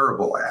was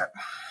terrible at.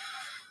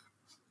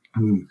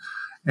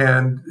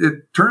 And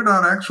it turned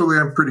out actually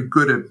I'm pretty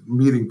good at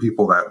meeting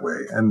people that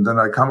way. And then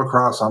I come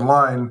across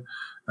online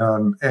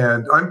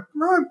and I'm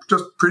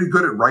just pretty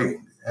good at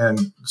writing.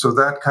 And so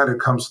that kind of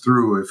comes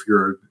through if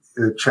you're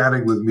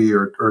chatting with me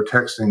or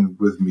texting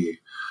with me.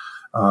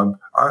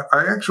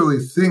 I actually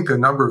think a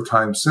number of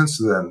times since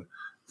then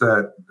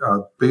that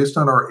based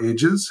on our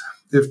ages,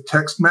 if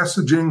text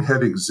messaging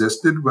had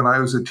existed when I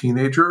was a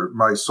teenager,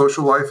 my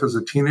social life as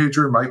a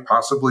teenager might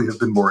possibly have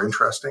been more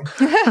interesting.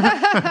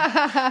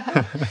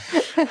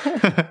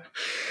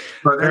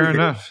 But Fair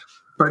enough.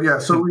 But yeah,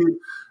 so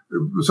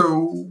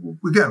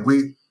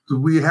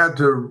we had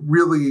to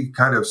really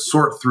kind of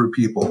sort through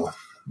people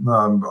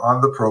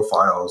on the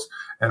profiles,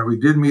 and we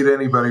didn't meet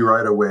anybody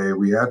right away.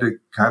 We had to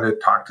kind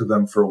of talk to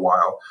them for a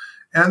while,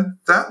 and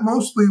that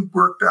mostly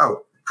worked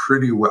out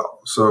pretty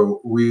well.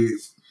 So we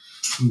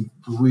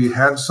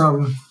had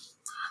some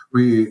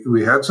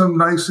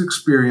nice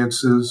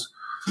experiences.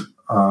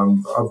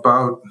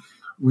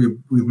 We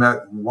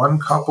met one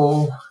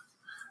couple,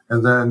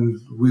 and then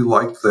we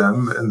liked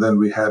them, and then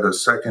we had a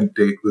second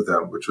date with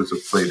them, which was a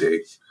play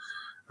date.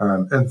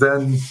 And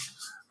then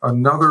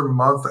another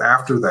month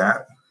after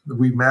that,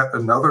 we met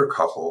another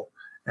couple,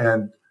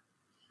 and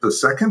the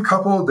second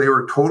couple, they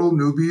were total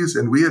newbies,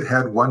 and we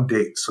had one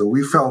date. So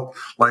we felt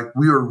like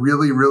we were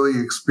really, really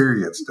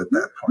experienced at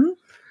that point.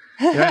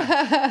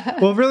 Yeah.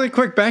 Well, really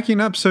quick,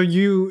 backing up. So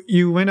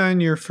you went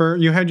on you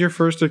had your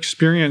first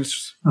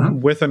experience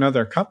with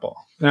another couple.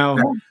 Now,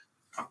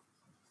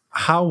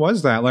 how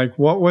was that? Like,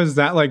 what was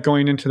that like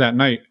going into that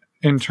night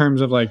in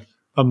terms of like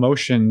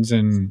emotions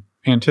and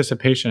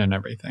anticipation and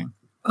everything?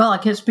 Well, I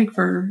can't speak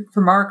for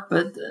Mark,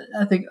 but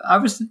I think I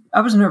was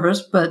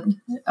nervous, but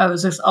I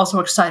was also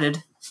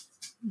excited.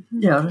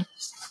 To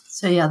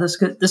say, yeah, this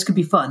could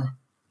be fun.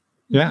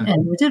 Yeah,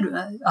 and we did.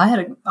 I had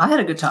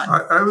a good time.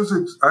 I was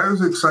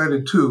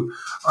excited too.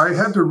 I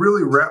had to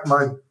really wrap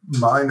my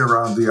mind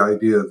around the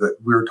idea that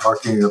we were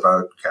talking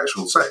about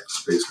casual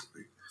sex,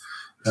 basically,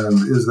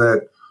 is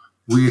that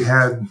we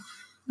had,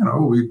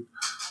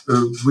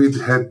 we'd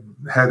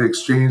had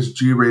exchanged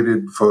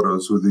G-rated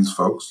photos with these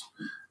folks,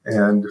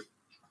 and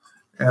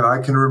I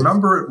can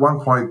remember at one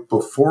point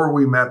before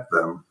we met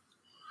them,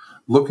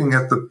 looking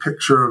at the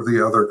picture of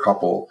the other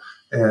couple,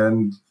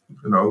 and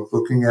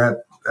looking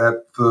at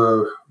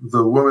the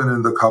woman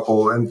in the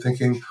couple and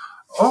thinking,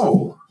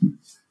 oh,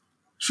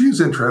 she's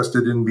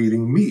interested in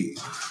meeting me.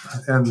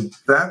 And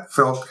that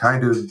felt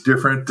kind of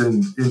different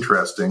and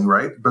interesting,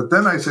 right? But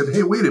then I said,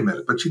 hey, wait a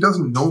minute, but she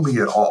doesn't know me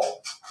at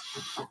all.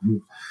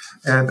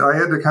 And I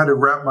had to kind of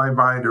wrap my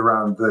mind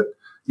around that,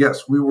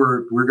 yes,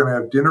 we're going to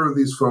have dinner with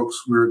these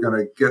folks. We were going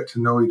to get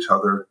to know each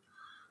other.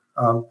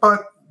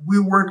 But we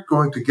weren't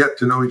going to get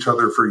to know each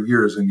other for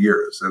years and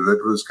years. And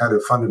that was kind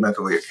of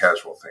fundamentally a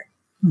casual thing.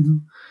 Mm-hmm.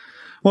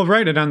 Well,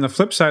 right. And on the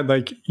flip side,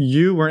 like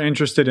you were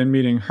interested in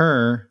meeting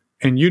her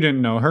and you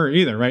didn't know her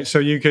either, right? So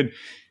you kind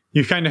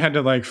of had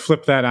to like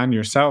flip that on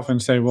yourself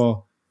and say,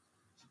 well,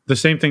 the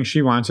same thing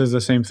she wants is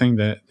the same thing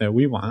that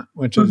we want,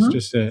 which is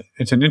just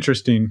it's an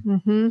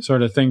interesting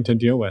sort of thing to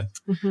deal with.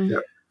 Mm-hmm. Yeah.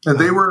 And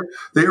they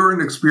were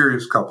an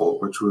experienced couple,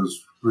 which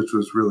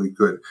was really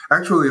good.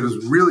 Actually, it was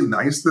really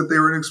nice that they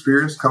were an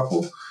experienced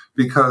couple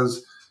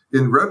because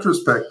in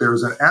retrospect, there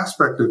was an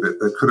aspect of it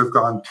that could have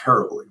gone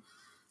terribly.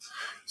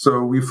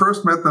 So we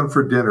first met them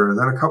for dinner, and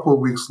then a couple of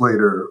weeks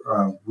later,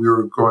 we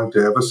were going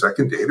to have a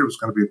second date. It was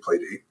going to be a play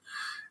date.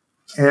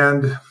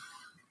 And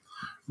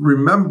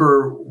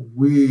remember,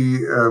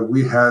 we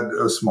had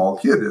a small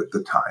kid at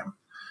the time.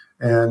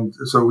 And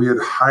so we had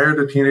hired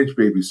a teenage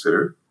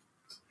babysitter.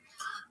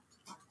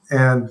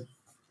 And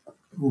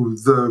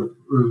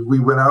we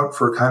went out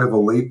for kind of a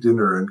late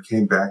dinner and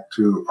came back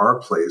to our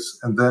place.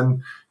 And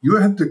then you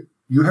had to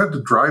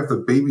drive the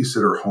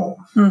babysitter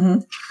home. Mm-hmm.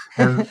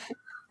 And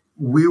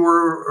we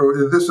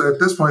were at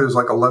this point it was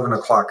like 11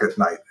 o'clock at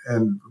night,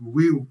 and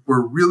we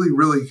were really,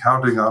 really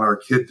counting on our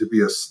kid to be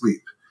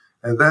asleep.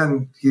 And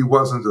then he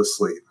wasn't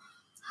asleep.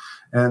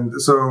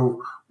 And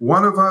so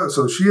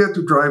she had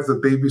to drive the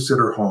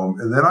babysitter home,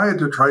 and then I had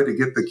to try to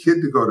get the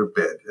kid to go to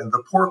bed. And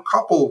the poor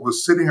couple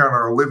was sitting on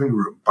our living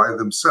room by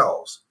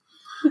themselves,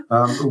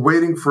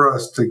 waiting for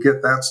us to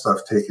get that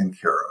stuff taken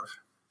care of.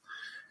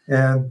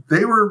 And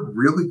they were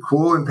really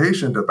cool and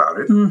patient about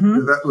it.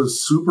 Mm-hmm. That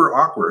was super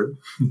awkward.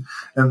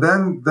 And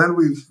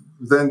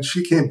then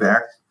she came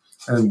back,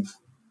 and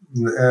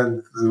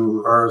and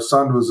our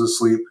son was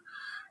asleep.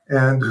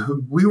 And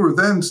we were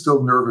then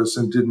still nervous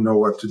and didn't know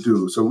what to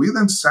do. So we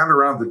then sat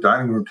around the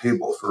dining room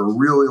table for a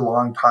really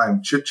long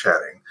time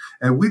chit-chatting.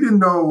 And we didn't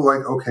know,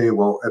 like, okay,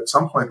 well, at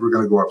some point we're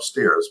going to go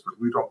upstairs, but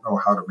we don't know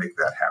how to make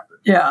that happen.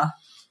 Yeah.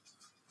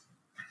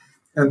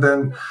 And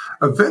then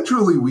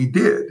eventually we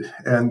did.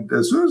 And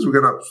as soon as we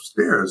got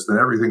upstairs, then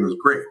everything was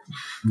great.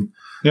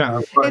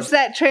 Yeah. It's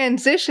that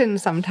transition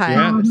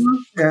sometimes.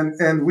 Yeah.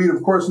 And we,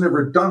 of course,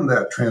 never done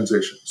that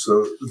transition.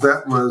 So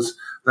that was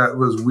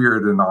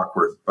weird and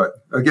awkward. But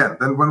again,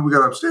 then when we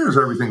got upstairs,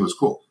 everything was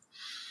cool.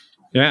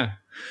 Yeah.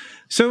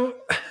 So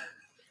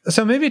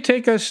maybe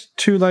take us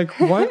to like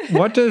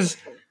what does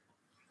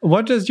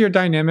your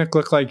dynamic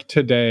look like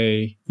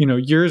today,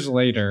 years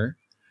later?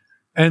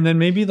 And then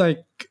maybe like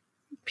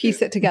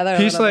piece it together.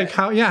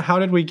 How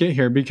did we get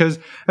here? Because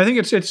I think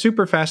it's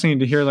super fascinating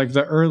to hear like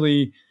the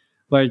early,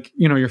 like,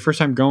 your first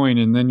time going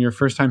and then your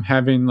first time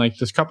having like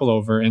this couple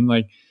over and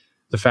like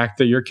the fact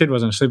that your kid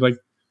wasn't asleep. Like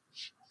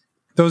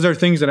those are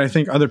things that I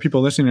think other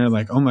people listening are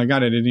like, oh my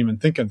God, I didn't even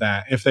think of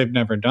that if they've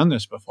never done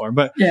this before.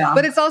 But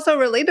it's also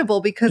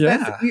relatable because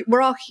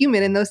we're all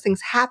human and those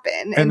things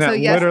happen. And that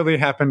literally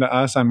happened to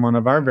us on one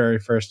of our very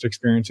first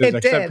experiences,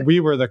 except we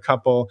were the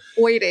couple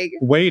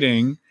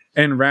waiting.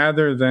 And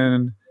rather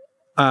than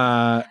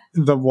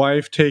the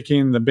wife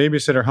taking the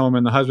babysitter home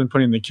and the husband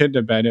putting the kid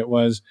to bed, it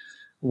was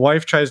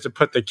wife tries to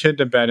put the kid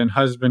to bed and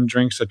husband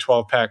drinks a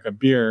 12-pack of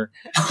beer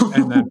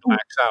and then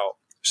blacks out.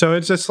 So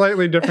it's a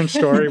slightly different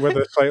story with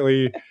a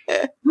slightly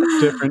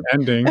different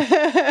ending.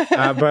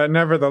 But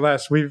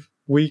nevertheless,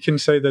 we can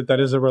say that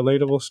is a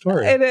relatable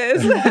story. It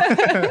is.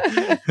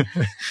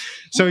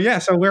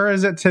 So where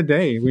is it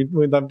today?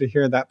 We'd love to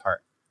hear that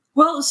part.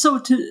 Well, so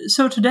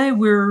today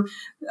we're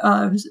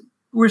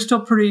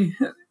still pretty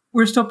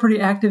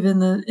active in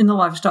the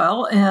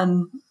lifestyle,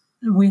 and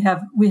we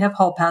have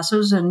hall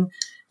passes, and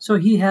so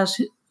he has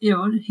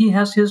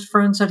his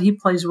friends that he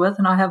plays with,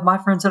 and I have my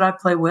friends that I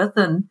play with,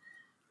 and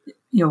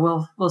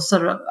we'll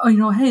set it up.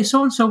 Oh, hey,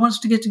 so and so wants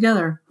to get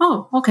together.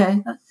 Oh,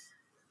 okay,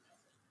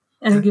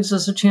 and it gives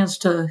us a chance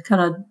to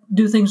kind of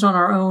do things on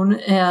our own,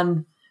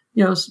 and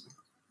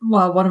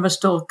while one of us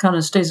still kind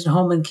of stays at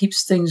home and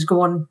keeps things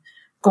going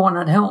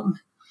at home.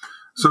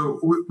 So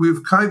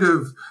we've kind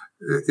of.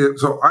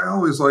 So I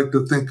always like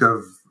to think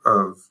of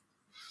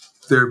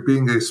there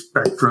being a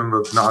spectrum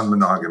of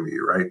non-monogamy,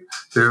 right?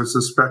 There's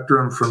a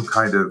spectrum from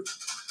kind of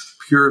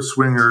pure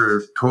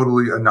swinger,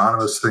 totally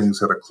anonymous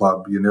things at a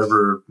club. You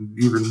never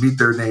even meet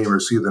their name or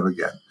see them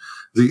again.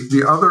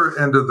 The other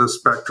end of the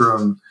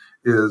spectrum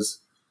is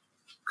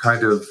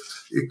kind of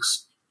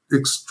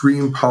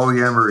extreme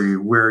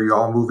polyamory where you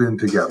all move in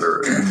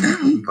together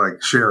and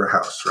like share a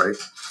house, right?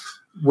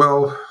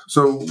 Well,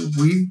 so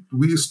we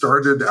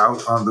started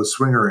out on the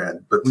swinger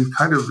end, but we've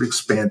kind of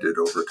expanded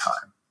over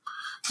time.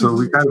 So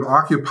we kind of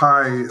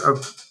occupy,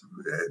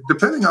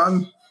 depending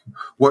on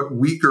what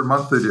week or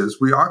month it is,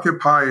 we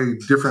occupy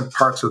different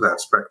parts of that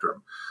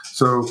spectrum.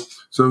 So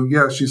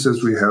yeah, she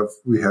says we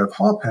have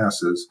hall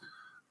passes.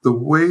 The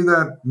way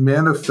that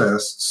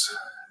manifests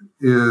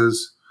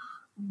is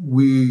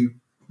we've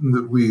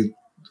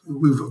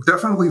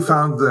definitely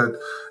found that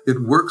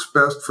it works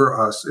best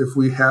for us if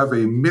we have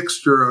a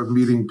mixture of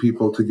meeting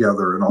people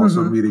together and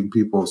also meeting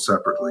people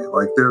separately.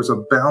 Like there's a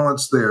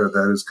balance there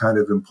that is kind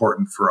of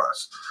important for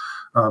us.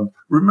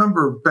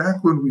 Remember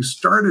back when we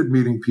started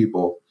meeting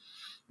people,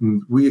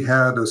 we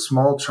had a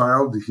small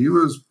child. He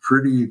was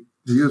pretty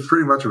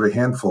much of a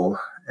handful,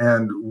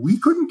 and we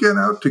couldn't get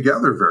out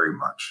together very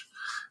much.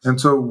 And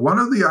so one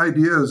of the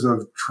ideas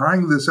of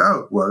trying this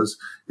out was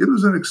it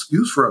was an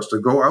excuse for us to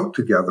go out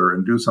together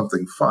and do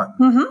something fun.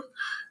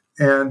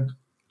 And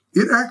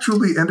it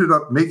actually ended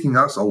up making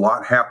us a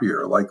lot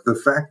happier. Like the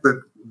fact that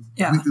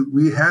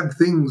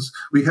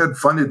we had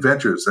fun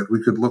adventures that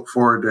we could look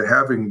forward to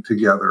having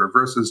together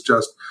versus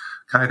just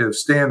kind of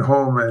staying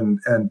home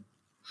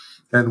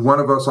and one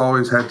of us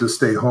always had to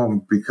stay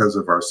home because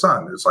of our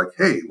son. It's like,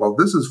 hey, well,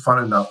 this is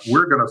fun enough.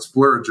 We're going to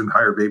splurge and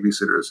hire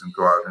babysitters and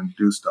go out and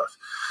do stuff.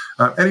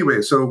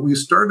 Anyway, so we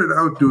started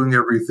out doing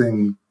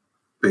everything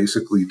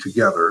basically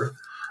together.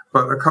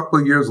 But a couple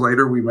of years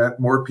later, we met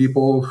more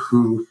people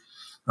who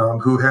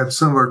had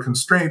similar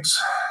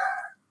constraints.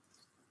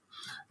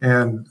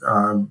 And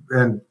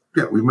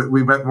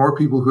we met more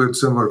people who had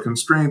similar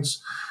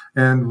constraints.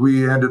 And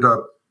we ended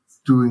up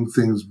doing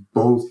things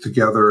both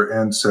together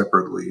and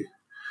separately.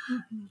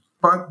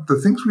 But the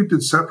things we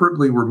did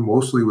separately were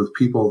mostly with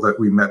people that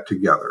we met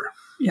together.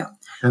 Yeah.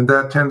 And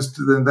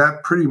that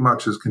pretty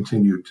much has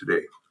continued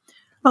today.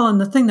 Well,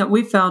 and the thing that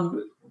we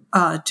found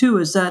too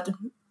is that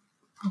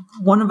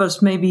one of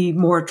us may be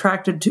more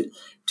attracted to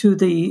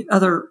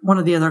one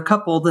of the other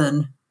couple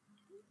than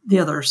the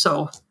other.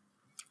 So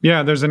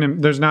yeah, there's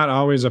not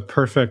always a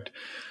perfect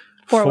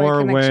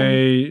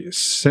four-way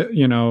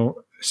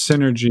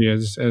synergy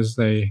as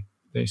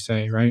they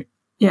say, right?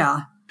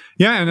 Yeah.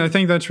 Yeah, and I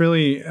think that's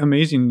really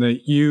amazing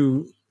that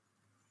your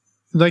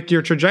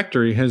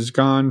trajectory has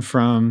gone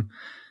from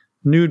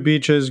nude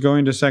beaches,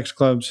 going to sex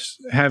clubs,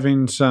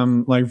 having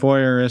some like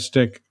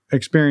voyeuristic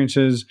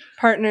experiences,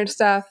 Partnered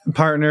stuff.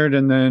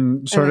 and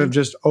then sort of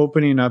just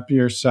opening up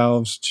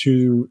yourselves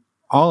to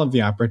all of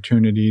the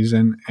opportunities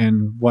and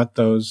what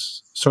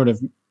those sort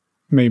of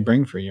may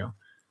bring for you.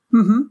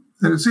 Mm-hmm.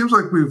 And it seems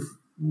like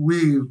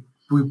we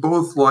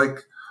both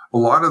like a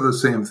lot of the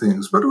same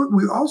things, but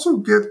we also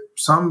get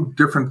some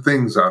different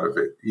things out of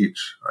it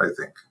each, I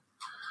think.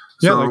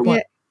 Yeah, So, like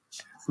what?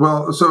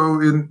 Well, so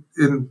in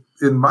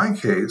my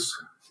case,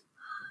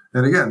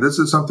 and again, this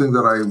is something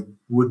that I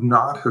would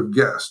not have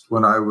guessed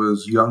when I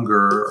was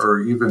younger, or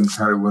even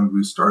kind of when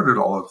we started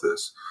all of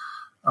this.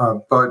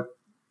 But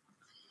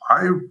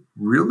I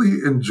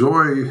really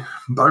enjoy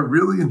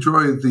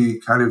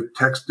the kind of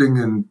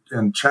texting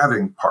and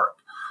chatting part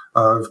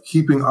of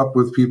keeping up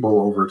with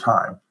people over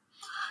time.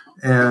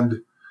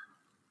 And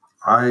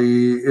I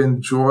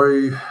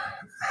enjoy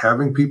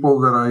having people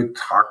that I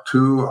talk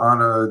to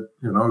on a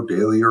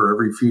daily or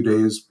every few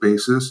days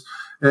basis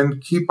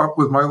and keep up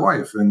with my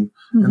life. And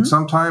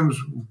sometimes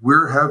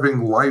we're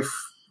having life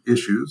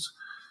issues.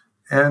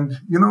 And,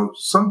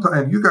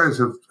 sometimes you guys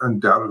have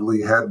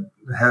undoubtedly had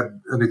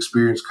an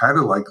experience kind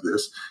of like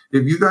this.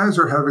 If you guys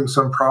are having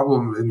some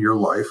problem in your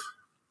life,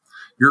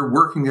 you're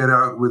working it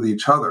out with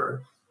each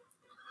other.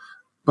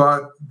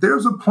 But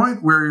there's a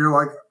point where you're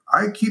like,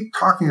 I keep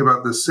talking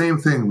about the same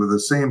thing with the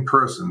same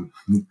person.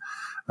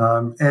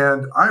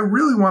 And I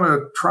really want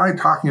to try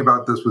talking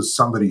about this with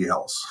somebody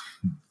else.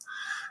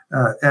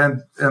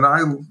 And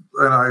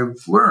I've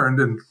learned,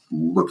 and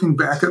looking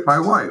back at my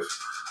life,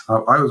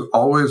 I was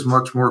always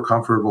much more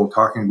comfortable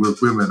talking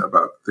with women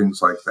about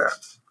things like that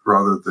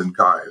rather than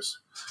guys.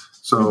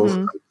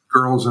 So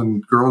girls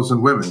and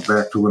women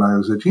back to when I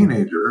was a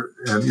teenager,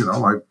 and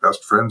my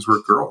best friends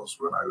were girls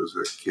when I was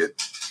a kid.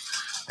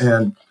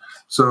 And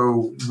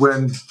so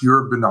when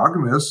you're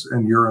monogamous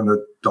and you're an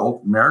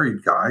adult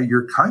married guy,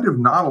 you're kind of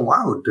not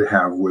allowed to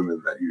have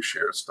women that you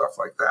share stuff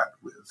like that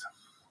with.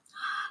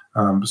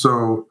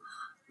 So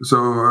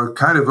a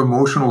kind of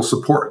emotional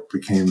support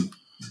became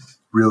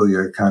really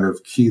a kind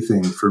of key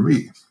thing for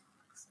me.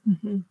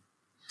 Mm-hmm.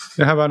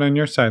 Yeah, how about on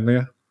your side,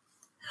 Leah?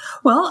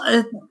 Well,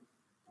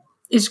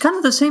 it's kind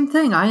of the same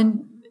thing.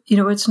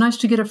 It's nice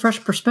to get a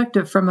fresh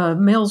perspective from a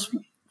male's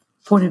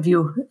point of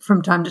view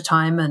from time to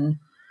time, and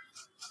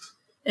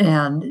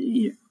I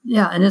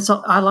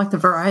like the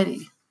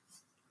variety.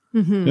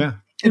 Mm-hmm. Yeah,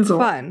 it's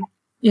fun.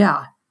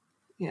 Yeah,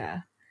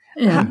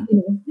 and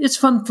it's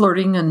fun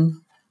flirting and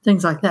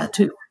things like that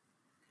too.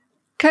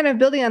 Kind of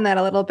building on that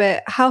a little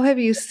bit, how have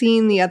you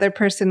seen the other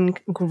person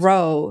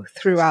grow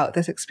throughout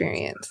this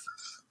experience?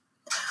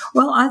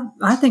 Well,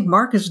 I think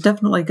Mark has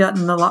definitely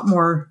gotten a lot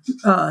more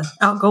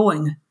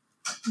outgoing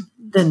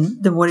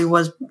than what he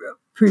was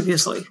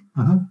previously.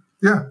 Mm-hmm.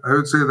 Yeah, I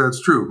would say that's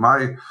true.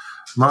 My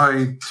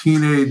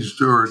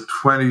teenaged or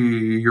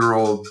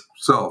 20-year-old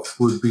self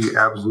would be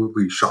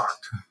absolutely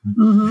shocked.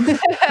 Mm-hmm.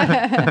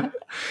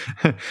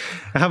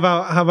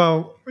 How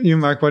about you,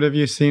 Mark? What have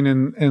you seen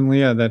in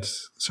Leah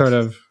that's sort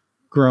of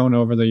grown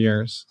over the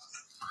years?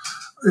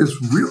 Is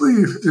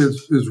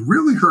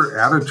really her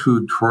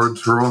attitude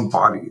towards her own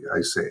body,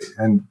 I say,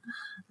 and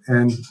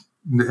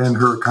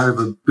her kind of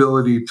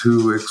ability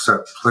to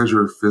accept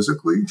pleasure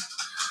physically.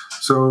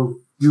 So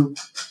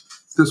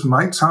this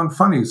might sound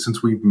funny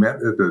since we've met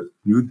at a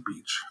nude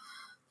beach.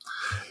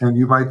 And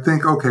you might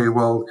think, okay,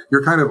 well,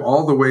 you're kind of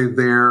all the way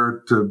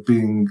there to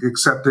being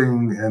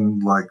accepting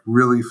and like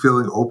really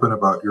feeling open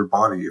about your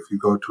body if you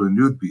go to a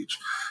nude beach.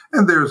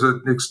 And there's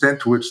an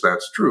extent to which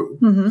that's true.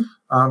 Mm-hmm.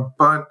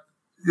 But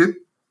it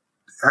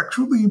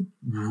actually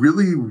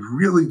really,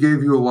 really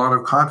gave you a lot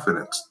of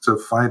confidence to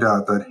find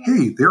out that,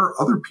 hey, there are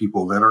other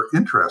people that are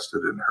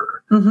interested in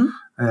her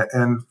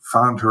and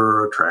found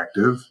her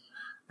attractive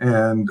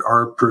and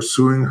are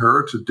pursuing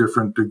her to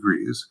different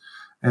degrees.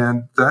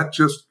 And that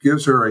just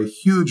gives her a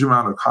huge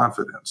amount of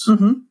confidence,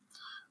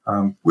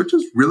 which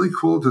is really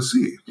cool to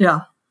see.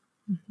 Yeah.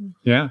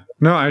 Yeah.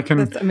 No, I can.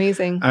 That's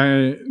amazing.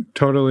 I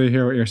totally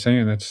hear what you're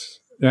saying.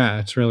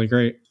 It's really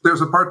great.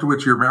 There's a part to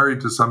which you're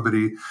married to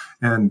somebody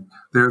and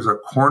there's a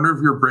corner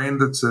of your brain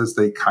that says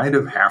they kind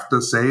of have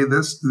to say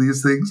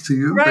these things to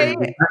you. Right.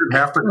 They kind of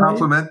have to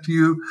compliment to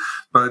you.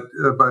 But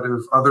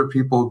if other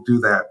people do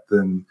that,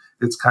 then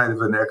it's kind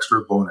of an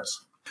extra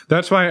bonus.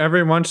 That's why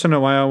every once in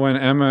a while when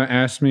Emma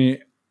asks me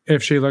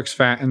if she looks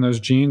fat in those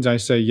jeans, I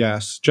say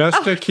yes,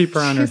 just to keep her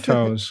on her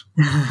toes.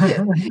 You're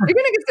going to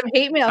get some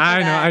hate mail for I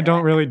know, that. I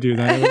don't really do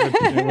that.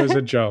 It was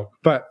a joke.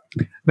 But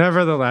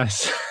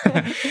nevertheless,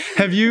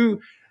 have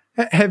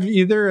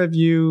either of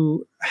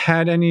you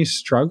had any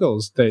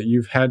struggles that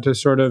you've had to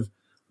sort of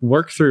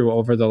work through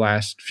over the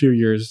last few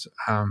years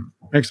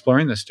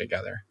exploring this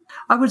together?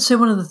 I would say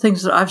one of the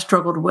things that I've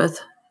struggled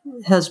with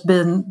has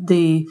been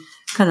the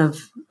kind of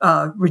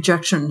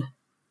rejection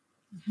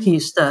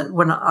piece, that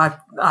when I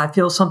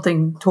feel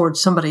something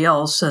towards somebody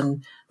else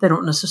and they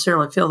don't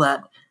necessarily feel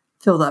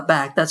that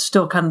back, that's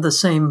still kind of the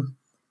same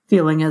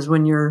feeling as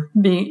when you're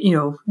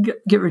being,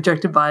 get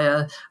rejected by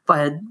a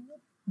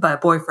by a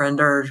boyfriend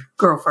or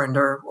girlfriend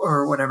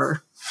or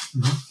whatever.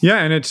 Yeah,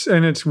 and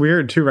it's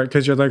weird too, right?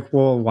 Because you're like,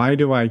 well, why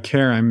do I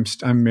care? I'm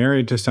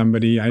married to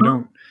somebody. I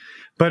don't.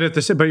 But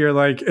but you're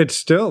like, it's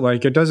still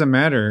like, it doesn't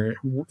matter.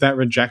 That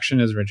rejection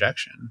is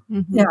rejection.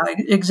 Mm-hmm. Yeah,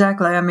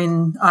 exactly. I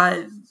mean,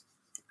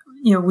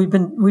 we've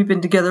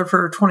been together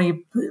for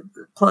 20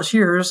 plus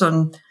years,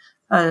 and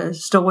I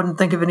still wouldn't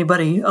think of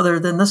anybody other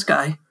than this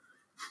guy.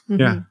 Mm-hmm.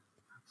 Yeah.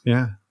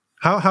 Yeah.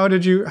 How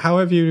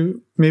have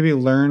you maybe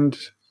learned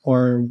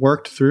or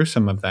worked through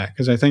some of that?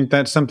 Because I think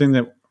that's something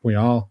that we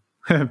all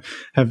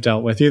have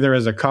dealt with, either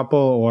as a couple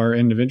or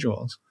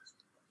individuals.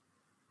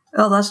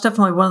 Well, that's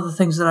definitely one of the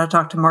things that I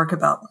talked to Mark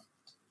about,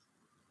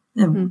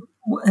 and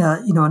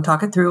and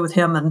talk it through with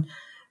him, and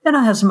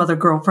I have some other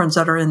girlfriends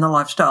that are in the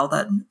lifestyle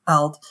that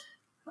I'll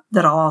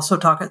also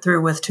talk it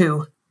through with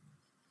too.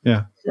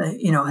 Yeah.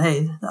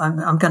 Hey,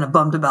 I'm kind of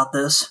bummed about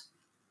this.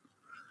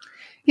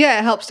 Yeah,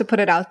 it helps to put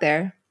it out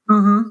there.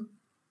 Mm-hmm.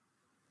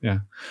 Yeah.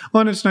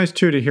 Well, and it's nice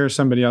too to hear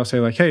somebody else say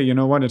like, hey, you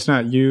know what? It's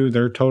not you.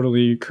 They're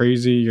totally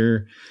crazy.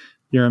 You're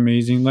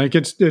amazing. Like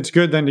it's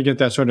good then to get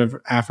that sort of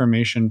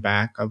affirmation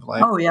back of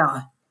like, oh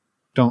yeah,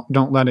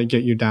 don't let it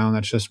get you down.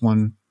 That's just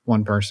one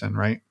person,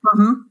 right?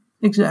 Mm-hmm.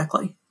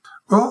 Exactly.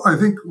 Well, I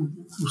think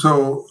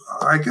so.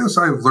 I guess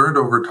I've learned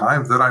over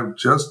time that I'm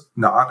just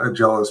not a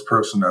jealous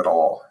person at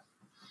all.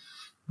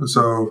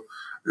 So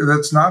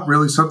that's not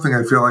really something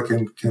I feel like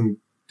I can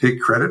take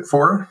credit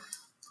for.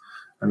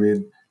 I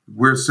mean,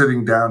 we're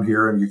sitting down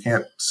here and you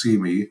can't see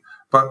me,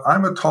 but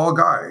I'm a tall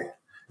guy.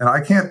 And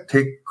I can't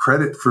take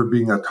credit for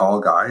being a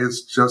tall guy.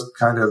 It's just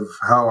kind of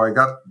how I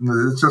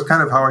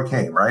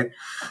came, right?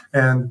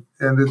 And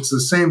it's the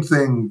same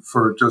thing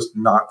for just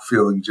not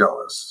feeling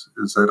jealous,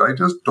 is that I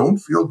just don't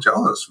feel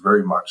jealous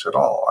very much at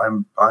all.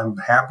 I'm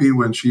happy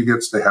when she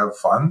gets to have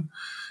fun.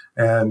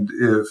 And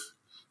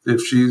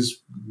if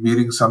she's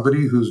meeting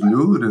somebody who's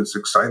new and is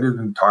excited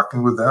and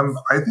talking with them,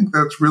 I think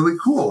that's really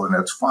cool and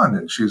it's fun.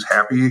 And she's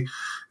happy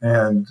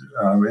and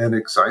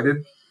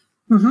excited.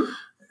 Mm-hmm.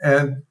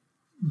 And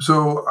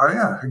so,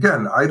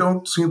 I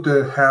don't seem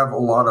to have a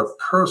lot of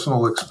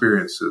personal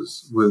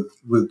experiences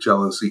with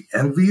jealousy.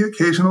 Envy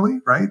occasionally,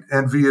 right?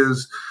 Envy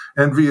is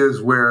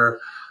where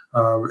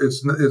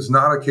it's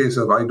not a case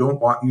of I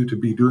don't want you to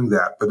be doing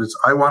that, but it's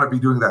I want to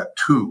be doing that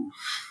too.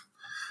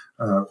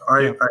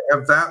 I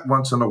have that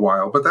once in a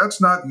while, but that's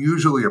not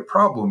usually a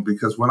problem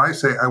because when I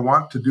say I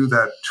want to do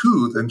that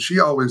too, then she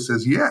always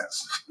says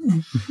yes.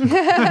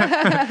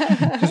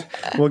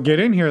 Well, get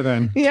in here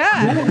then.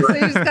 Yeah, so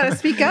you just got to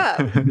speak up.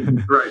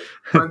 Right.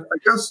 But I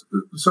guess,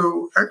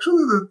 so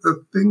actually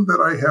the thing that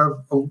I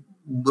have a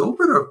little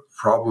bit of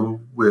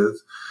problem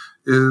with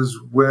is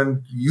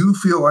when you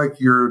feel like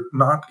you're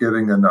not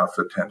getting enough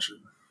attention.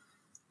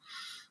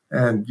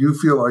 And you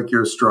feel like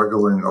you're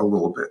struggling a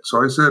little bit.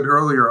 So I said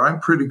earlier, I'm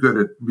pretty good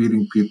at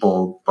meeting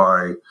people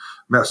by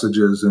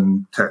messages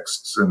and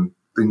texts and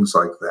things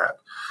like that.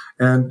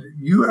 And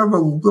you have a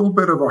little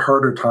bit of a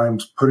harder time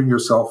putting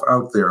yourself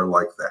out there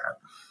like that.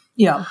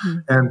 Yeah.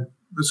 And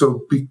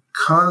so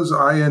because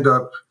I end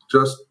up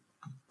just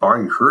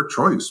by her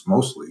choice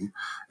mostly,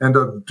 end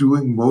up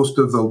doing most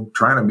of the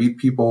trying to meet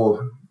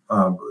people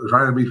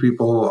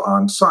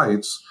on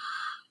sites,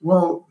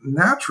 well,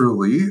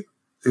 naturally,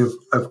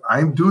 if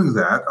I'm doing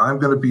that, I'm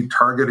going to be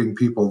targeting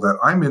people that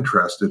I'm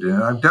interested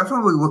in. I'm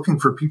definitely looking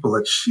for people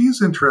that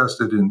she's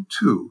interested in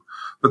too.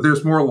 But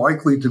there's more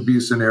likely to be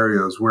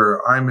scenarios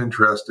where I'm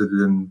interested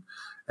in,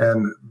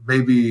 and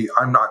maybe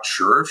I'm not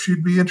sure if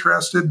she'd be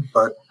interested,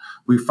 but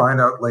we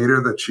find out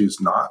later that she's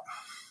not.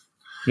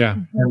 Yeah.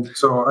 And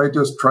so I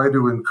just try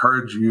to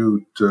encourage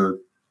you to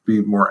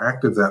be more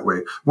active that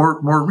way.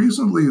 More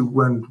recently,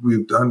 when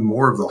we've done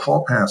more of the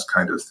hall pass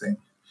kind of thing,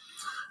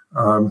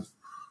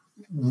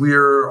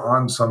 we're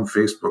on some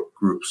Facebook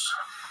groups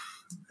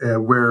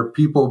where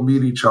people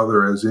meet each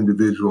other as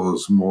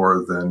individuals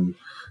more than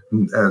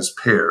as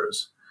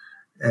pairs.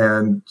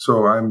 And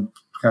so I'm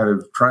kind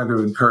of trying to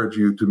encourage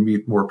you to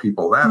meet more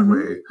people that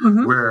way,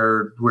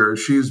 where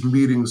she's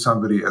meeting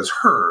somebody as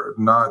her,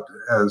 not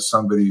as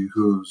somebody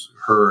who's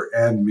her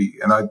and me.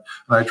 And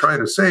I try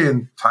to say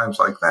in times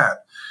like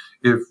that,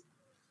 if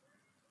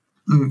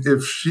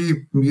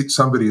she meets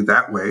somebody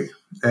that way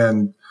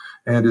and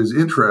is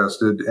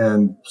interested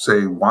and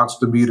say wants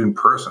to meet in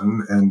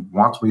person and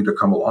wants me to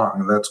come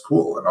along, that's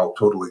cool, and I'll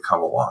totally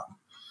come along.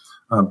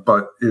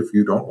 But if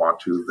you don't want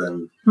to,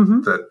 then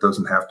that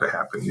doesn't have to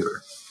happen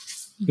either.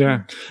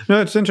 Yeah,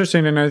 no, it's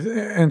interesting,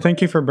 and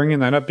thank you for bringing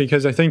that up,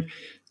 because I think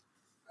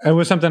it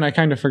was something I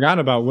kind of forgot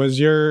about was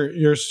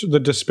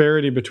the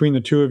disparity between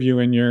the two of you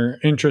and your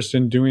interest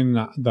in doing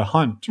the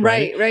hunt.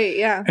 Right,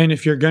 yeah. And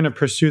if you're going to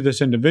pursue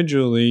this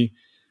individually,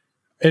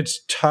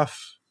 it's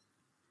tough.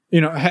 You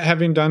know,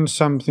 having done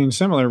something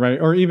similar, right?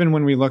 Or even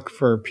when we look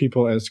for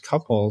people as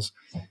couples,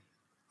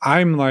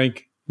 I'm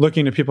like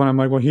looking at people and I'm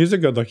like, well, he's a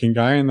good looking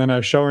guy. And then I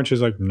show her and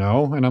she's like,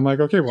 no. And I'm like,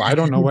 okay, well, I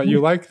don't know what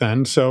you like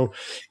then. So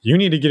you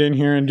need to get in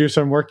here and do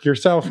some work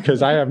yourself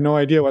because I have no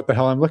idea what the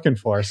hell I'm looking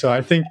for. So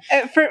I think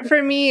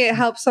for me, it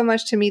helps so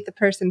much to meet the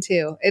person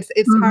too. It's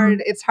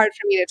hard. It's hard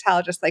for me to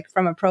tell just like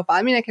from a profile.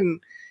 I mean, I can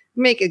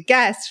make a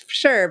guess,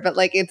 sure, but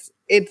like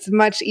it's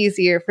much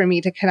easier for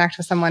me to connect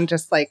with someone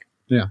just like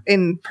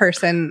in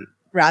person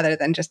rather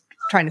than just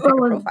trying to pick a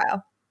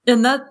profile.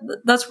 And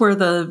that's where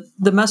the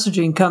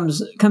messaging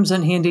comes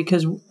in handy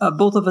because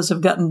both of us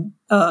have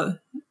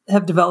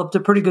developed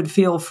a pretty good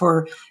feel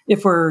for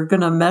if we're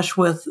going to mesh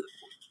with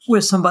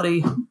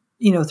somebody,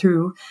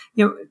 through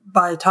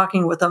by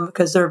talking with them,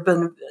 because there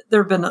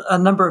have been a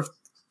number of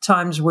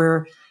times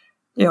where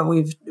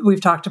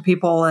we've talked to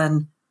people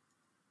and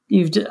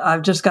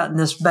I've just gotten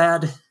this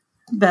bad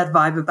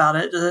vibe about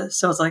it,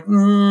 so it's like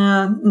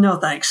no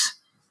thanks.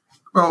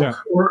 Well,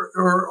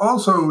 or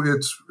also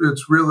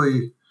it's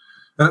really.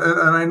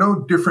 And I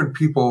know different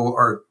people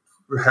are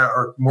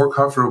more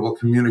comfortable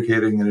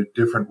communicating in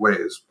different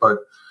ways, but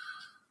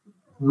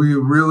we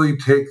really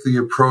take the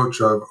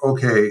approach of,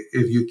 okay,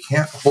 if you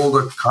can't hold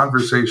a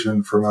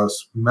conversation from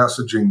us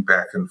messaging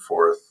back and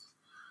forth,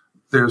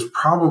 there's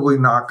probably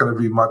not going to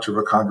be much of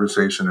a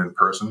conversation in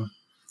person.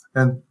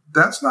 And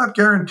that's not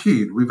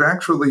guaranteed. We've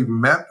actually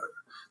met,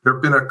 there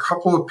have been a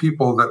couple of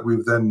people that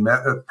we've then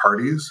met at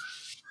parties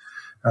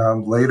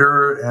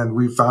later, and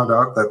we found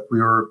out that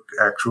we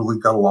actually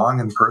got along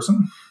in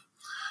person.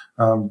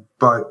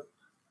 But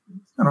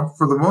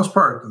for the most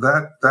part,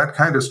 that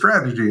kind of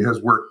strategy has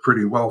worked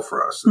pretty well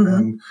for us.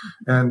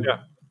 Mm-hmm.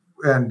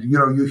 And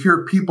you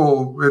hear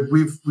people.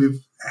 We've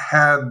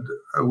had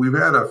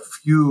a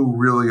few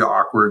really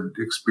awkward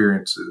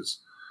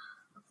experiences,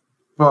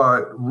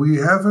 but we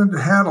haven't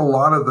had a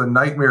lot of the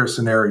nightmare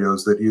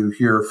scenarios that you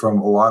hear from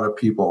a lot of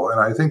people.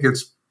 And I think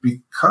it's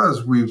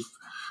because we've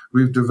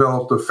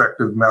developed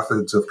effective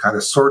methods of kind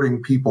of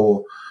sorting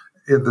people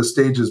in the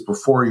stages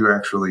before you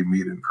actually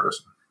meet in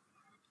person.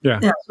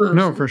 Yeah.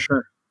 No, for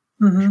sure.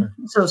 Mm-hmm. For sure.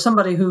 So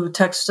somebody who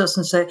texts us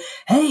and say,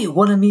 "Hey,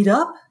 want to meet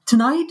up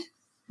tonight?"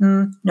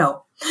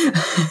 No.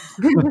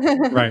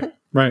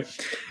 Right.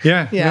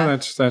 Yeah. No,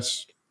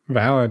 that's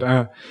valid.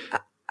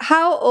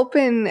 How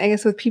open, I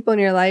guess, with people in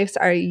your lives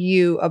are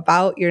you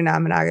about your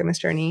non-monogamous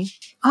journey?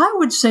 I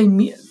would say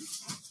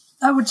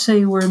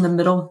we're in the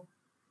middle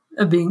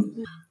of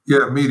being.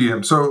 Yeah,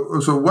 medium. So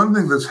one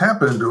thing that's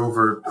happened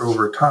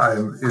over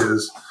time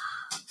is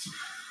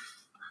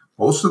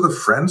most of the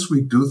friends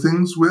we do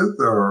things with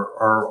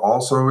are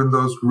also in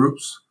those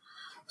groups.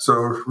 So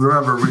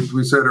remember,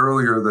 we said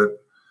earlier that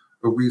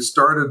we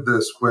started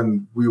this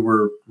when we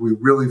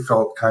really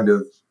felt kind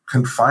of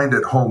confined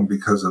at home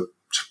because of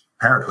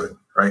parenthood,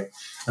 right?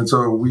 And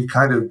so we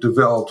kind of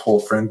developed whole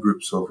friend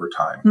groups over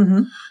time.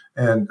 Mm-hmm.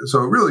 And so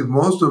really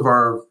most of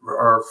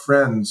our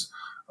friends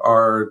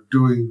are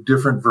doing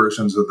different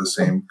versions of the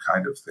same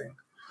kind of thing.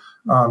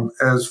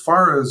 As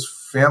far as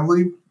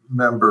family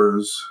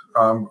members,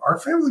 our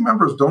family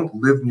members don't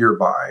live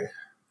nearby,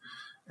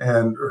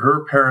 and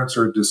her parents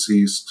are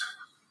deceased.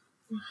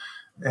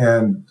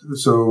 And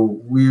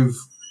so we've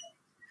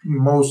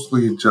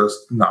mostly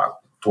just not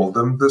told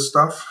them this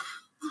stuff.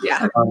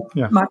 Yeah.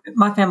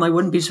 My family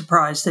wouldn't be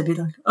surprised. They'd be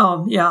like,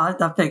 "Oh, yeah,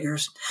 that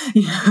figures."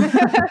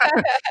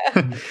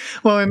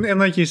 Well, and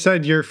like you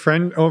said, your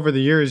friend over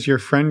the years, your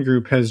friend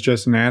group has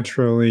just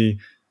naturally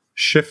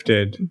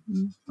shifted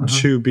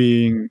to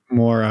being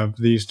more of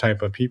these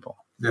type of people.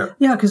 Yeah.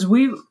 Yeah, because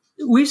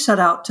we set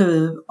out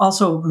to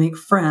also make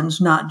friends,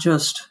 not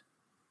just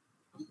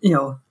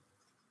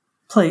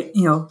play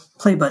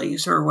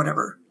buddies or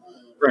whatever.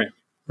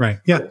 Right.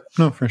 Yeah.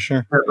 No, for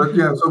sure.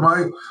 So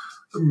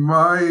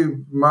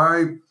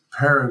my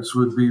parents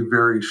would be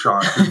very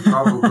shocked and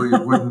probably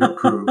wouldn't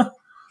approve.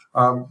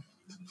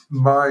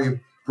 My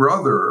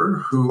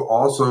brother, who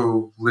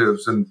also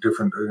lives in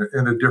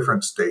a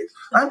different state,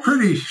 I'm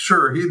pretty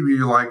sure he'd be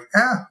like,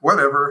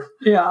 whatever.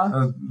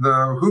 Yeah.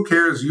 Who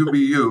cares? You be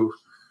you.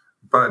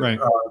 But right.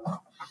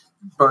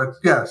 But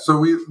yeah, so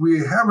we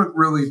haven't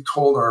really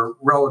told our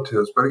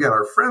relatives. But again,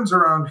 our friends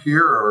around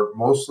here are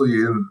mostly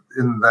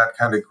in that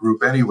kind of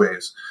group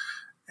anyways.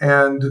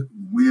 And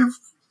we've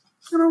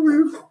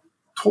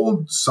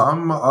told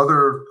some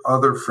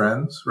other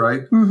friends,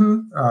 right?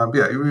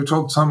 Mm-hmm. We've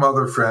told some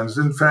other friends.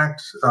 In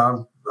fact,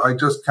 I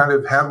just kind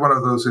of had one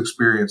of those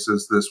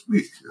experiences this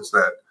week, is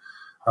that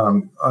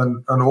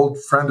an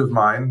old friend of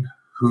mine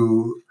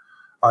who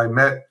I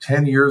met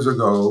 10 years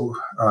ago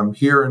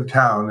here in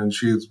town, and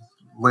she's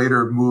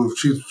later moved.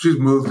 She's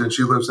moved and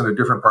she lives in a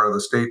different part of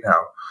the state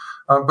now.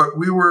 But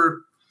we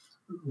were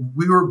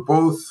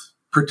both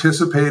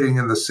participating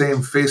in the same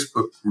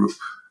Facebook group.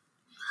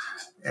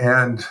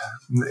 And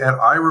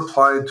I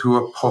replied to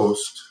a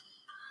post,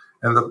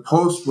 and the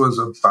post was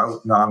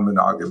about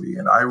non-monogamy,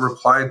 and I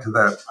replied to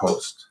that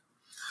post.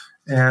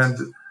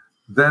 And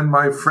then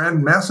my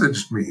friend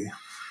messaged me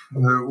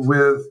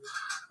with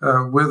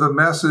a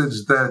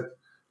message that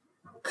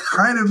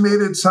kind of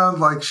made it sound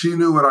like she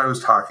knew what I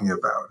was talking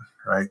about,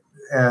 right?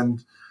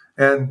 And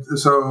And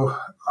so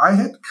I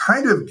had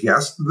kind of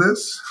guessed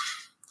this.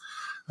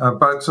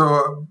 But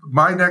so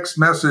my next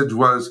message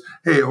was,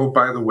 hey, oh,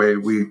 by the way,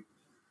 we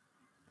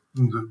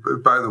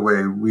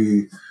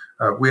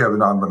have a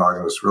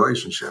non-monogamous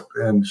relationship.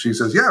 And she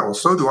says, yeah, well,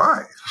 so do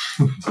I.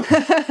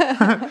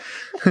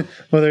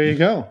 Well, there you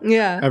go.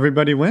 Yeah.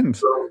 Everybody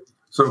wins.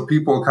 So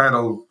people kind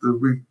of,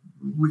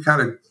 we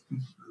kind of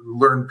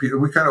learn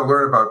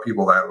about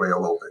people that way a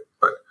little bit.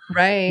 But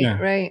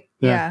Right.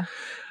 Yeah.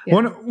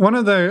 One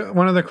of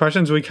the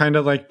questions we kind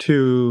of like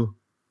to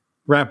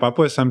wrap up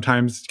with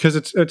sometimes, because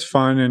it's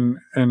fun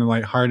and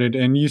lighthearted.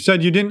 And you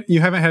said you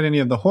haven't had any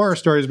of the horror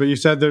stories, but you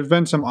said there's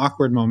been some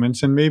awkward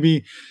moments, and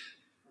maybe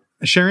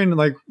sharing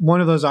like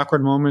one of those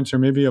awkward moments, or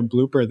maybe a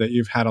blooper that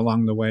you've had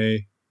along the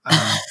way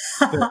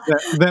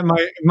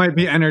that might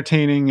be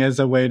entertaining as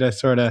a way to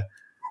sort of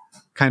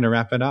kind of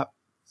wrap it up.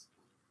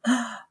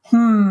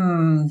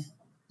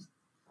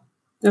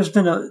 There's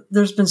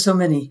been so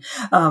many.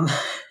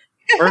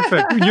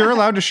 Perfect. You're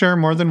allowed to share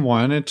more than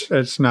one.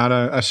 It's not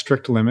a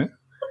strict limit.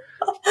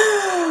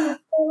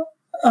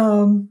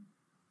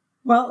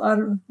 Well, I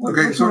don't.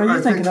 What so are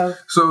you thinking of?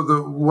 So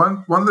the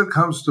one that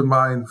comes to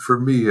mind for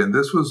me, and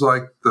this was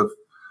like the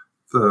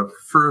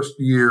first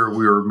year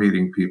we were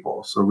meeting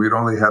people, so we'd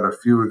only had a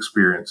few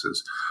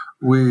experiences.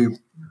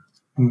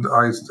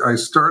 I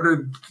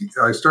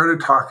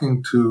started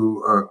talking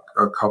to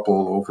a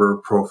couple over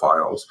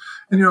profiles,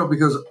 and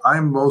because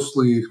I'm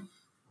mostly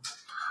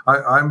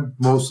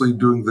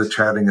doing the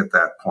chatting at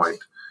that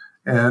point,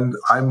 and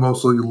I'm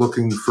mostly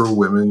looking for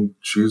women.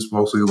 She's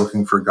mostly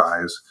looking for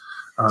guys.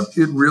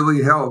 It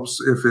really helps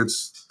if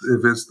it's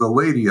the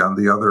lady on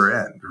the other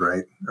end,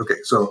 right?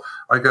 Okay, so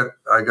I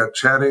got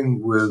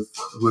chatting with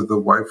the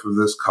wife of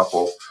this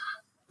couple.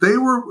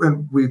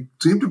 And we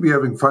seemed to be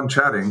having fun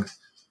chatting.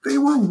 They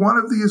were one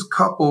of these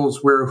couples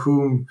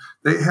whom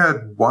they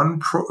had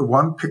one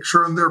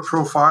picture in their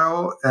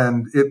profile,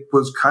 and it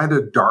was kind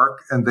of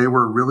dark, and they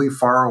were really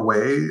far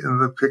away in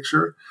the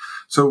picture.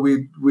 So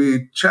we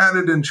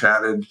chatted,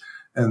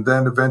 and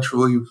then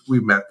eventually we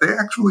met. They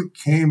actually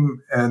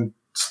came and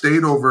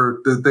stayed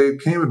over. They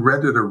came and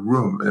rented a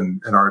room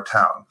in our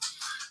town,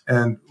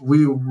 and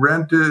we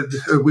went to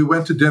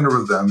dinner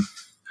with them.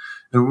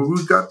 And when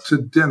we got to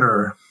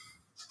dinner,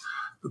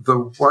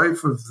 the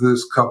wife of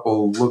this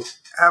couple looked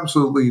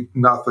absolutely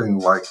nothing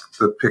like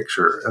the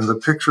picture, and the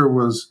picture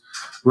was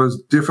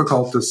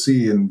difficult to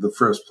see in the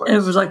first place.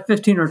 It was like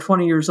 15 or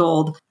 20 years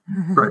old.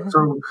 Right.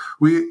 So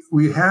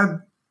we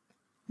had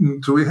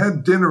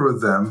dinner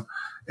with them,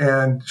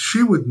 and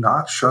she would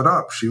not shut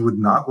up. She would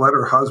not let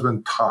her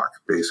husband talk,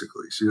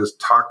 basically. She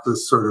just talked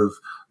this sort of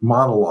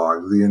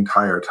monologue the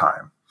entire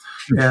time.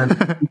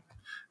 And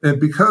and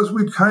because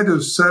we'd kind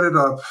of set it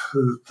up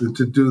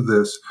to do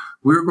this,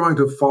 we were going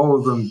to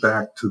follow them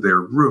back to their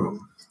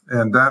room.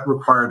 And that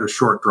required a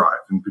short drive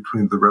in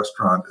between the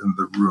restaurant and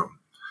the room.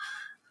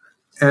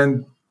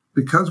 And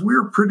because we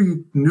were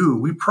pretty new,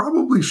 we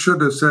probably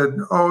should have said,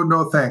 oh,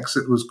 no, thanks.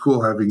 It was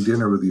cool having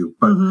dinner with you.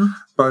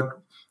 But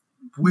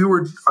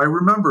I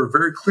remember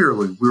very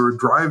clearly, we were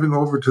driving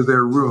over to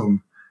their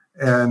room,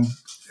 and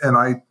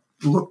I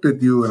looked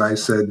at you and I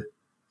said,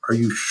 are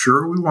you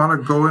sure we want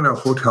to go in a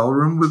hotel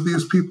room with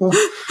these people?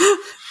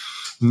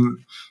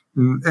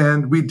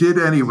 And we did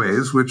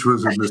anyways, which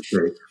was a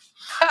mistake.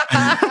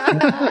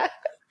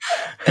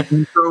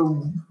 And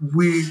so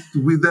we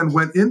then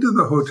went into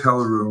the hotel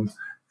room,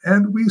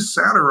 and we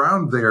sat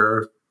around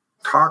there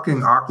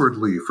talking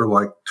awkwardly for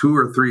like 2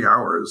 or 3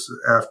 hours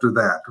after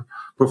that,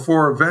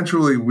 before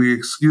eventually we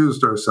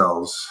excused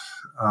ourselves.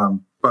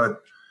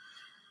 But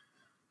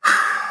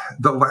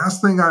the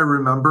last thing I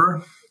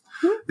remember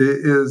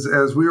is,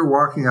 as we were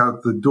walking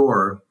out the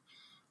door,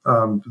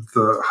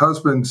 the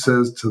husband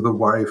says to the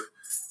wife,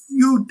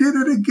 you did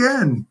it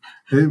again.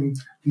 And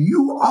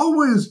you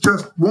always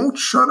just won't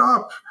shut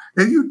up,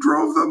 and you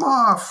drove them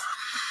off.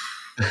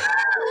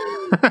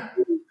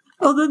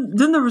 Oh,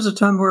 then there was a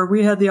time where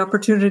we had the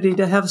opportunity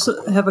to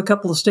have a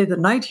couple stay the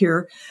night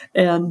here,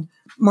 and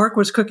Mark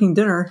was cooking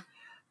dinner,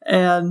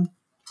 and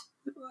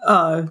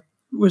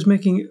was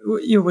making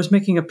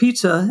a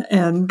pizza,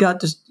 and got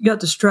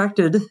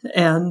distracted,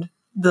 and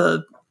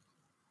the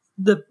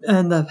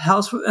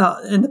house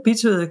and the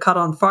pizza caught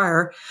on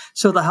fire,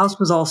 so the house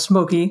was all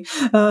smoky.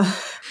 So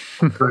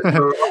I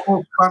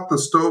almost caught the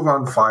stove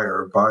on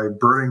fire by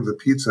burning the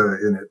pizza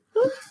in it,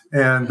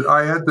 and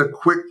I had to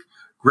quick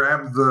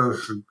grab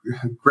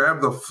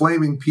the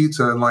flaming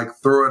pizza and like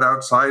throw it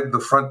outside the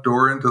front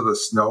door into the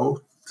snow.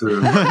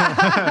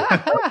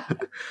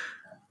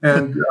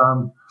 And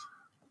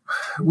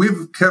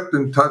we've kept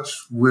in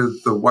touch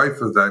with the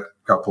wife of that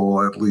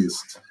couple, at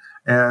least.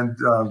 And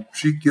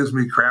she gives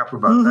me crap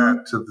about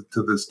that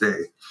to this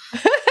day.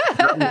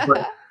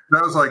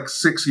 That was like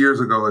 6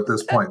 years ago at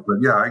this point, but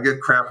yeah, I get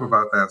crap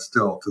about that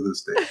still to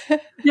this day.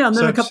 Yeah, and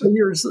then a couple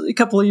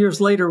of years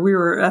later, we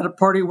were at a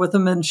party with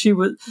them, and she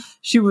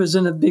was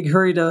in a big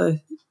hurry to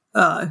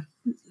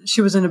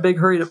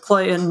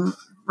play, and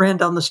ran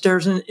down the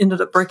stairs and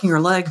ended up breaking her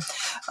leg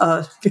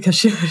because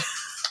she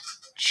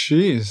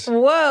Jeez.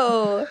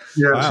 Whoa.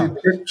 Yeah, Wow.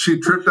 she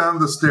tripped down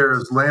the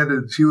stairs,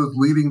 landed. She was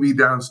leading me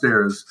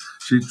downstairs.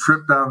 She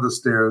tripped down the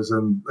stairs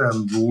and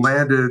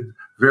landed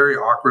very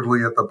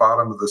awkwardly at the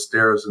bottom of the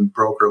stairs and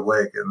broke her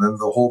leg. And then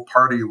the whole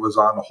party was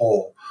on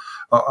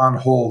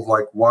hold,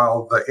 like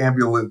while the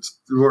ambulance,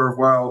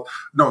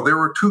 there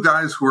were two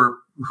guys who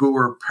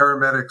were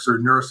paramedics or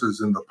nurses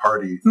in the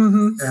party,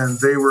 and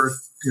they were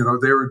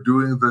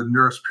doing the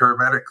nurse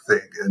paramedic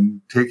thing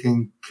and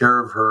taking care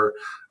of her.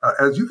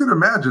 As you can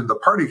imagine, the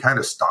party kind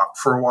of stopped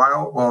for a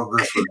while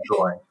this was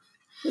going.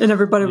 And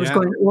everybody was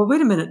going, well, wait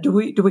a minute. Do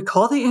we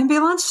call the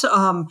ambulance?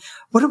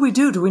 What do we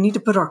do? Do we need to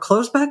put our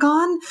clothes back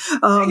on?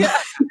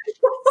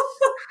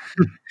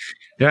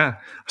 Yeah.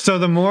 So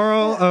the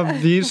moral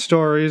of these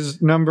stories,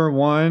 number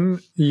one,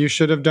 you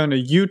should have done a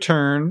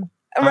U-turn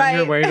on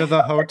your way to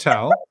the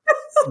hotel.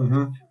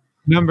 Mm-hmm.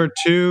 Number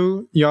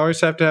two, you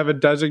always have to have a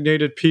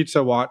designated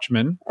pizza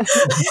watchman. Or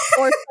set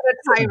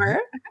a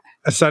timer.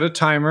 Set a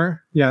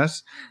timer,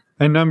 yes.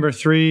 And number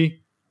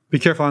three, be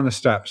careful on the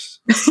steps.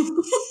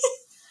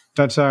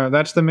 That's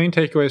the main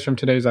takeaways from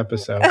today's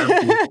episode.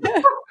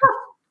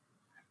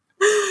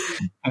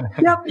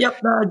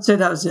 Yep. I'd say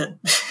that was it.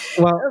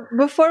 Well,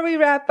 Before we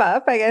wrap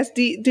up, I guess,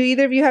 do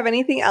either of you have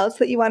anything else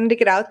that you wanted to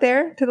get out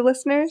there to the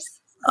listeners?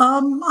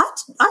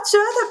 I'd say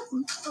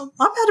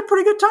I've had a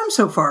pretty good time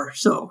so far.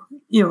 So,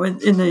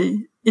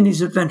 in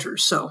these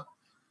adventures. So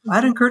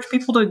I'd encourage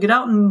people to get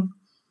out and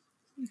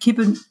keep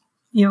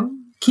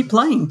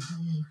playing.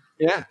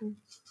 yeah.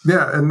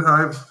 Yeah, and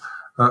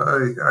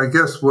I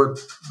guess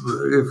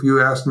if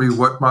you asked me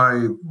what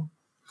my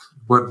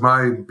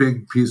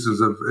big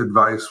pieces of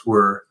advice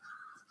were,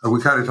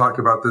 we kind of talked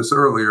about this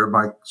earlier.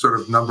 My sort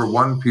of number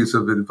one piece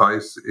of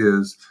advice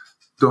is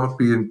don't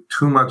be in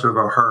too much of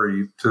a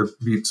hurry to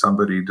meet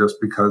somebody just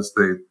because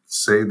they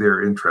say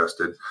they're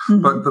interested.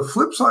 Mm-hmm. But the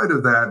flip side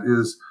of that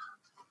is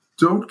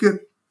don't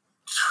get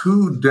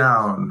too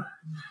down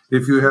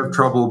if you have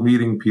trouble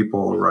meeting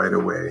people right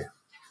away,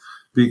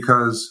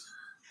 because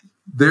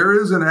there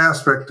is an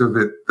aspect of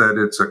it that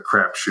it's a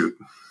crapshoot.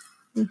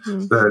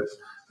 Mm-hmm. That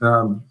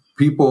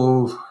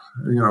people,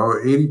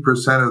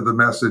 80% of the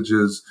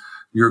messages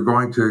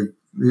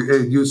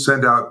you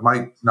send out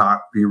might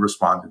not be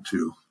responded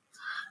to.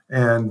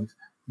 And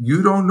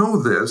you don't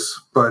know this,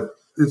 but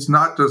it's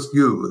not just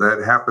you.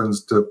 That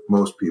happens to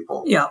most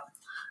people. Yeah.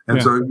 And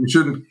so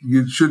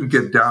you shouldn't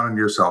get down on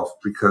yourself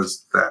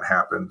because that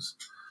happens.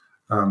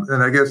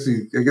 And I guess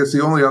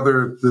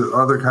the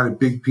other kind of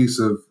big piece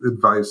of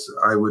advice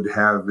I would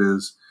have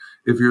is,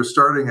 if you're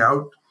starting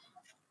out,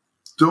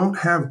 don't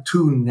have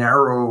too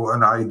narrow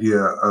an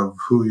idea of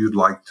who you'd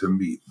like to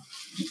meet.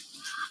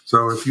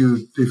 So if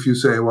you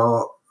say,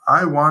 well,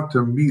 I want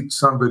to meet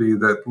somebody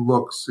that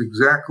looks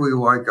exactly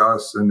like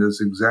us and is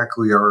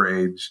exactly our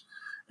age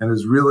and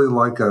is really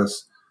like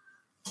us,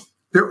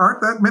 there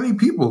aren't that many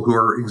people who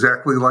are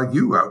exactly like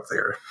you out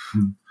there.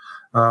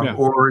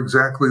 Or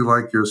exactly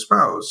like your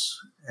spouse.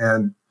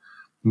 And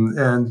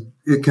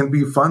it can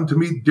be fun to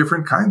meet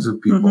different kinds of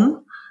people.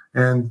 Mm-hmm.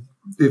 And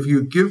if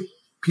you give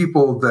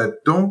people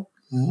that don't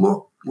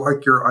look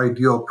like your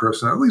ideal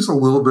person at least a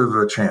little bit of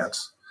a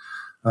chance,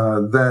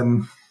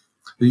 then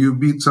you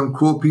meet some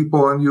cool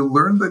people and you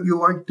learn that you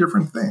like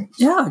different things.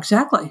 Yeah,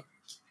 exactly.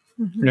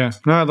 Mm-hmm. Yeah.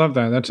 No, I love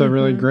that. That's a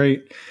really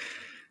great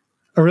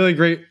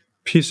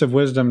piece of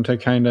wisdom to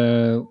kind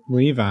of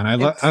leave on. I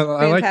like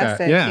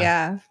that.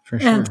 Yeah, for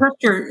sure. And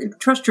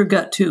trust your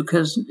gut too,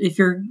 because if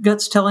your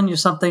gut's telling you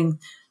something,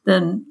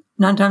 then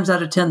 9 times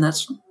out of 10,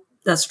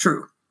 that's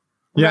true.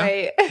 Yeah,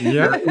 right.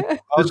 Yeah.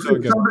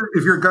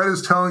 If your gut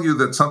is telling you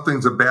that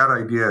something's a bad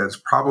idea, it's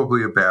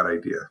probably a bad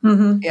idea.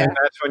 Mm-hmm. Yeah. And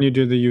that's when you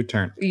do the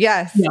U-turn.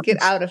 Yes,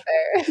 get out of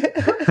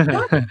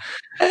there.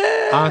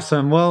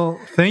 Awesome. Well,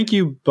 thank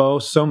you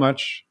both so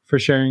much for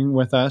sharing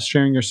with us,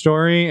 sharing your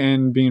story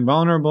and being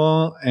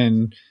vulnerable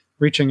and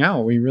reaching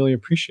out. We really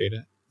appreciate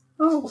it.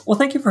 Oh, well,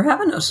 thank you for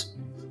having us.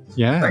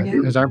 Yeah,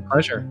 it was our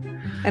pleasure.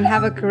 And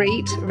have a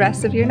great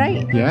rest of your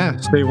night. Yeah,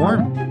 stay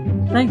warm.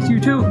 Thanks,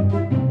 you too.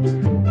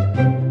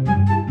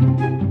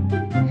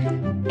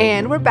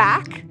 And we're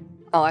back.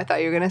 Oh, I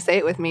thought you were going to say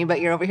it with me,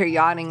 but you're over here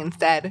yawning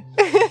instead.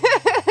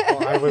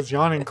 Well, I was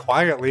yawning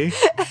quietly.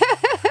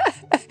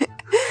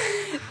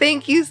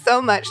 Thank you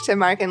so much to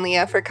Mark and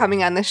Leah for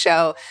coming on the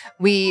show.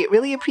 We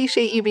really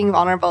appreciate you being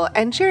vulnerable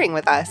and sharing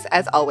with us,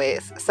 as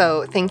always.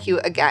 So thank you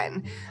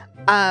again.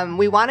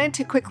 We wanted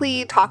to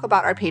quickly talk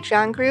about our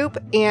Patreon group.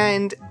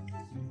 And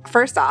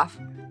first off,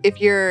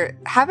 if you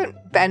haven't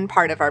been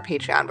part of our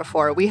Patreon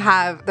before, we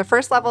have the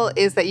first level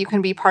is that you can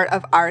be part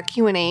of our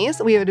Q&As.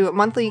 We do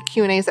monthly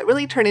Q&As that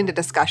really turn into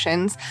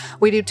discussions.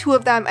 We do 2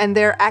 of them, and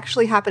they're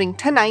actually happening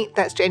tonight.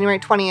 That's January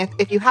 20th.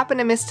 If you happen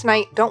to miss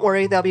tonight, don't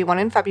worry. There'll be one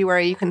in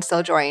February. You can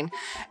still join.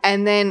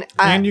 And then...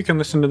 and you can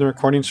listen to the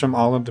recordings from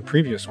all of the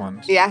previous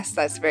ones. Yes,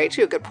 that's very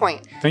true. Good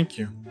point. Thank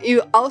you.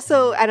 You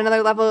also, at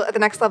the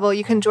next level,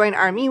 you can join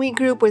our MeWe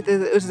group, which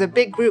is a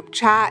big group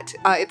chat.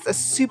 It's a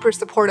super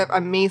supportive,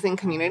 amazing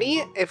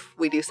community, if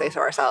we do say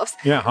so ourselves.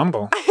 Yeah,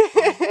 humble.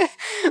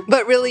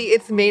 But really,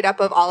 it's made up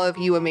of all of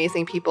you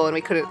amazing people, and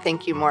we couldn't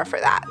thank you more for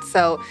that.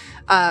 So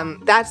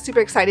that's super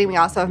exciting. We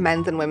also have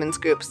men's and women's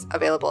groups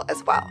available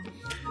as well.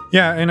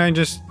 Yeah, and I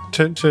just,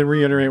 to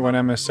reiterate what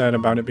Emma said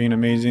about it being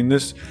amazing,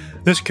 this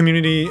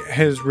community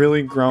has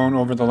really grown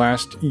over the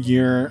last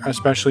year,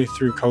 especially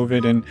through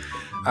COVID,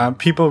 and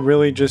people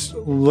really just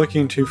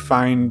looking to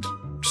find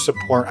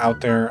support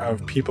out there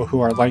of people who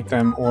are like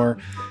them, or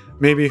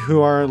maybe who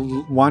are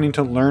wanting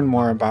to learn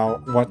more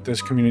about what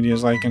this community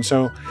is like. And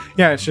so,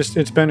 yeah,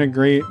 it's been a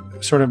great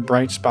sort of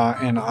bright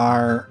spot in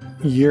our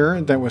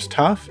year that was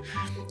tough.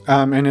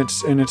 And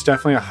it's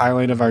definitely a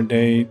highlight of our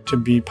day to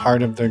be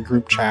part of the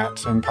group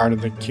chats and part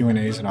of the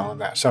Q&As and all of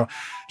that. So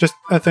just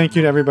a thank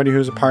you to everybody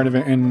who's a part of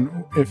it.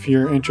 And if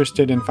you're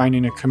interested in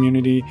finding a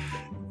community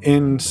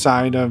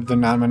inside of the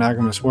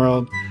non-monogamous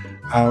world,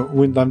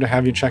 we'd love to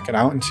have you check it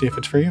out and see if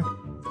it's for you.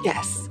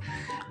 Yes.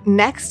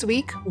 Next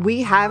week,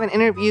 we have an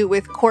interview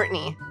with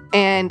Courtney,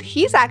 and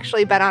he's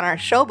actually been on our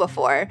show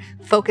before,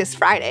 Focus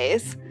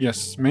Fridays.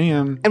 Yes,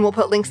 ma'am. And we'll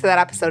put links to that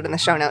episode in the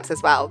show notes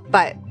as well.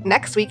 But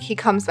next week, he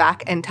comes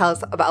back and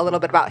tells a little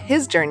bit about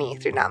his journey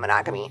through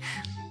non-monogamy.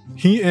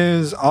 He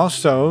is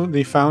also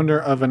the founder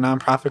of a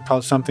nonprofit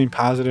called Something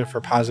Positive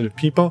for Positive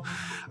People,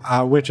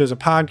 which is a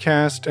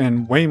podcast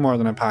and way more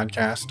than a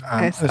podcast.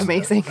 It's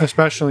amazing.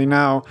 Especially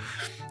now.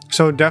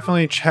 So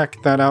definitely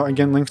check that out.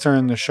 Again, links are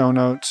in the show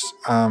notes.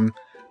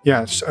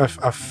 It's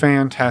a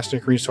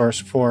fantastic resource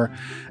for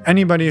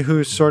anybody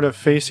who's sort of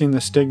facing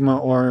the stigma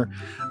or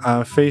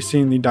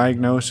facing the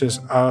diagnosis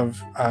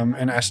of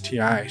an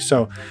STI.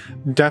 So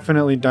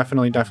definitely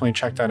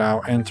check that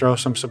out and throw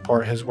some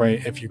support his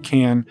way if you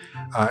can.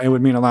 It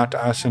would mean a lot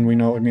to us, and we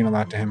know it would mean a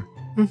lot to him.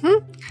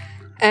 Mm-hmm.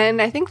 And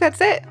I think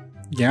that's it.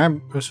 Yeah,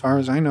 as far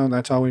as I know,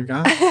 that's all we've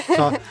got.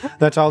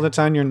 That's all that's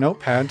on your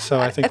notepad. So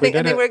I think we did it.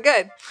 I think we're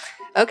good.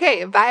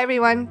 Okay, bye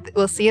everyone.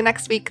 We'll see you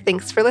next week.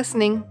 Thanks for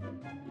listening.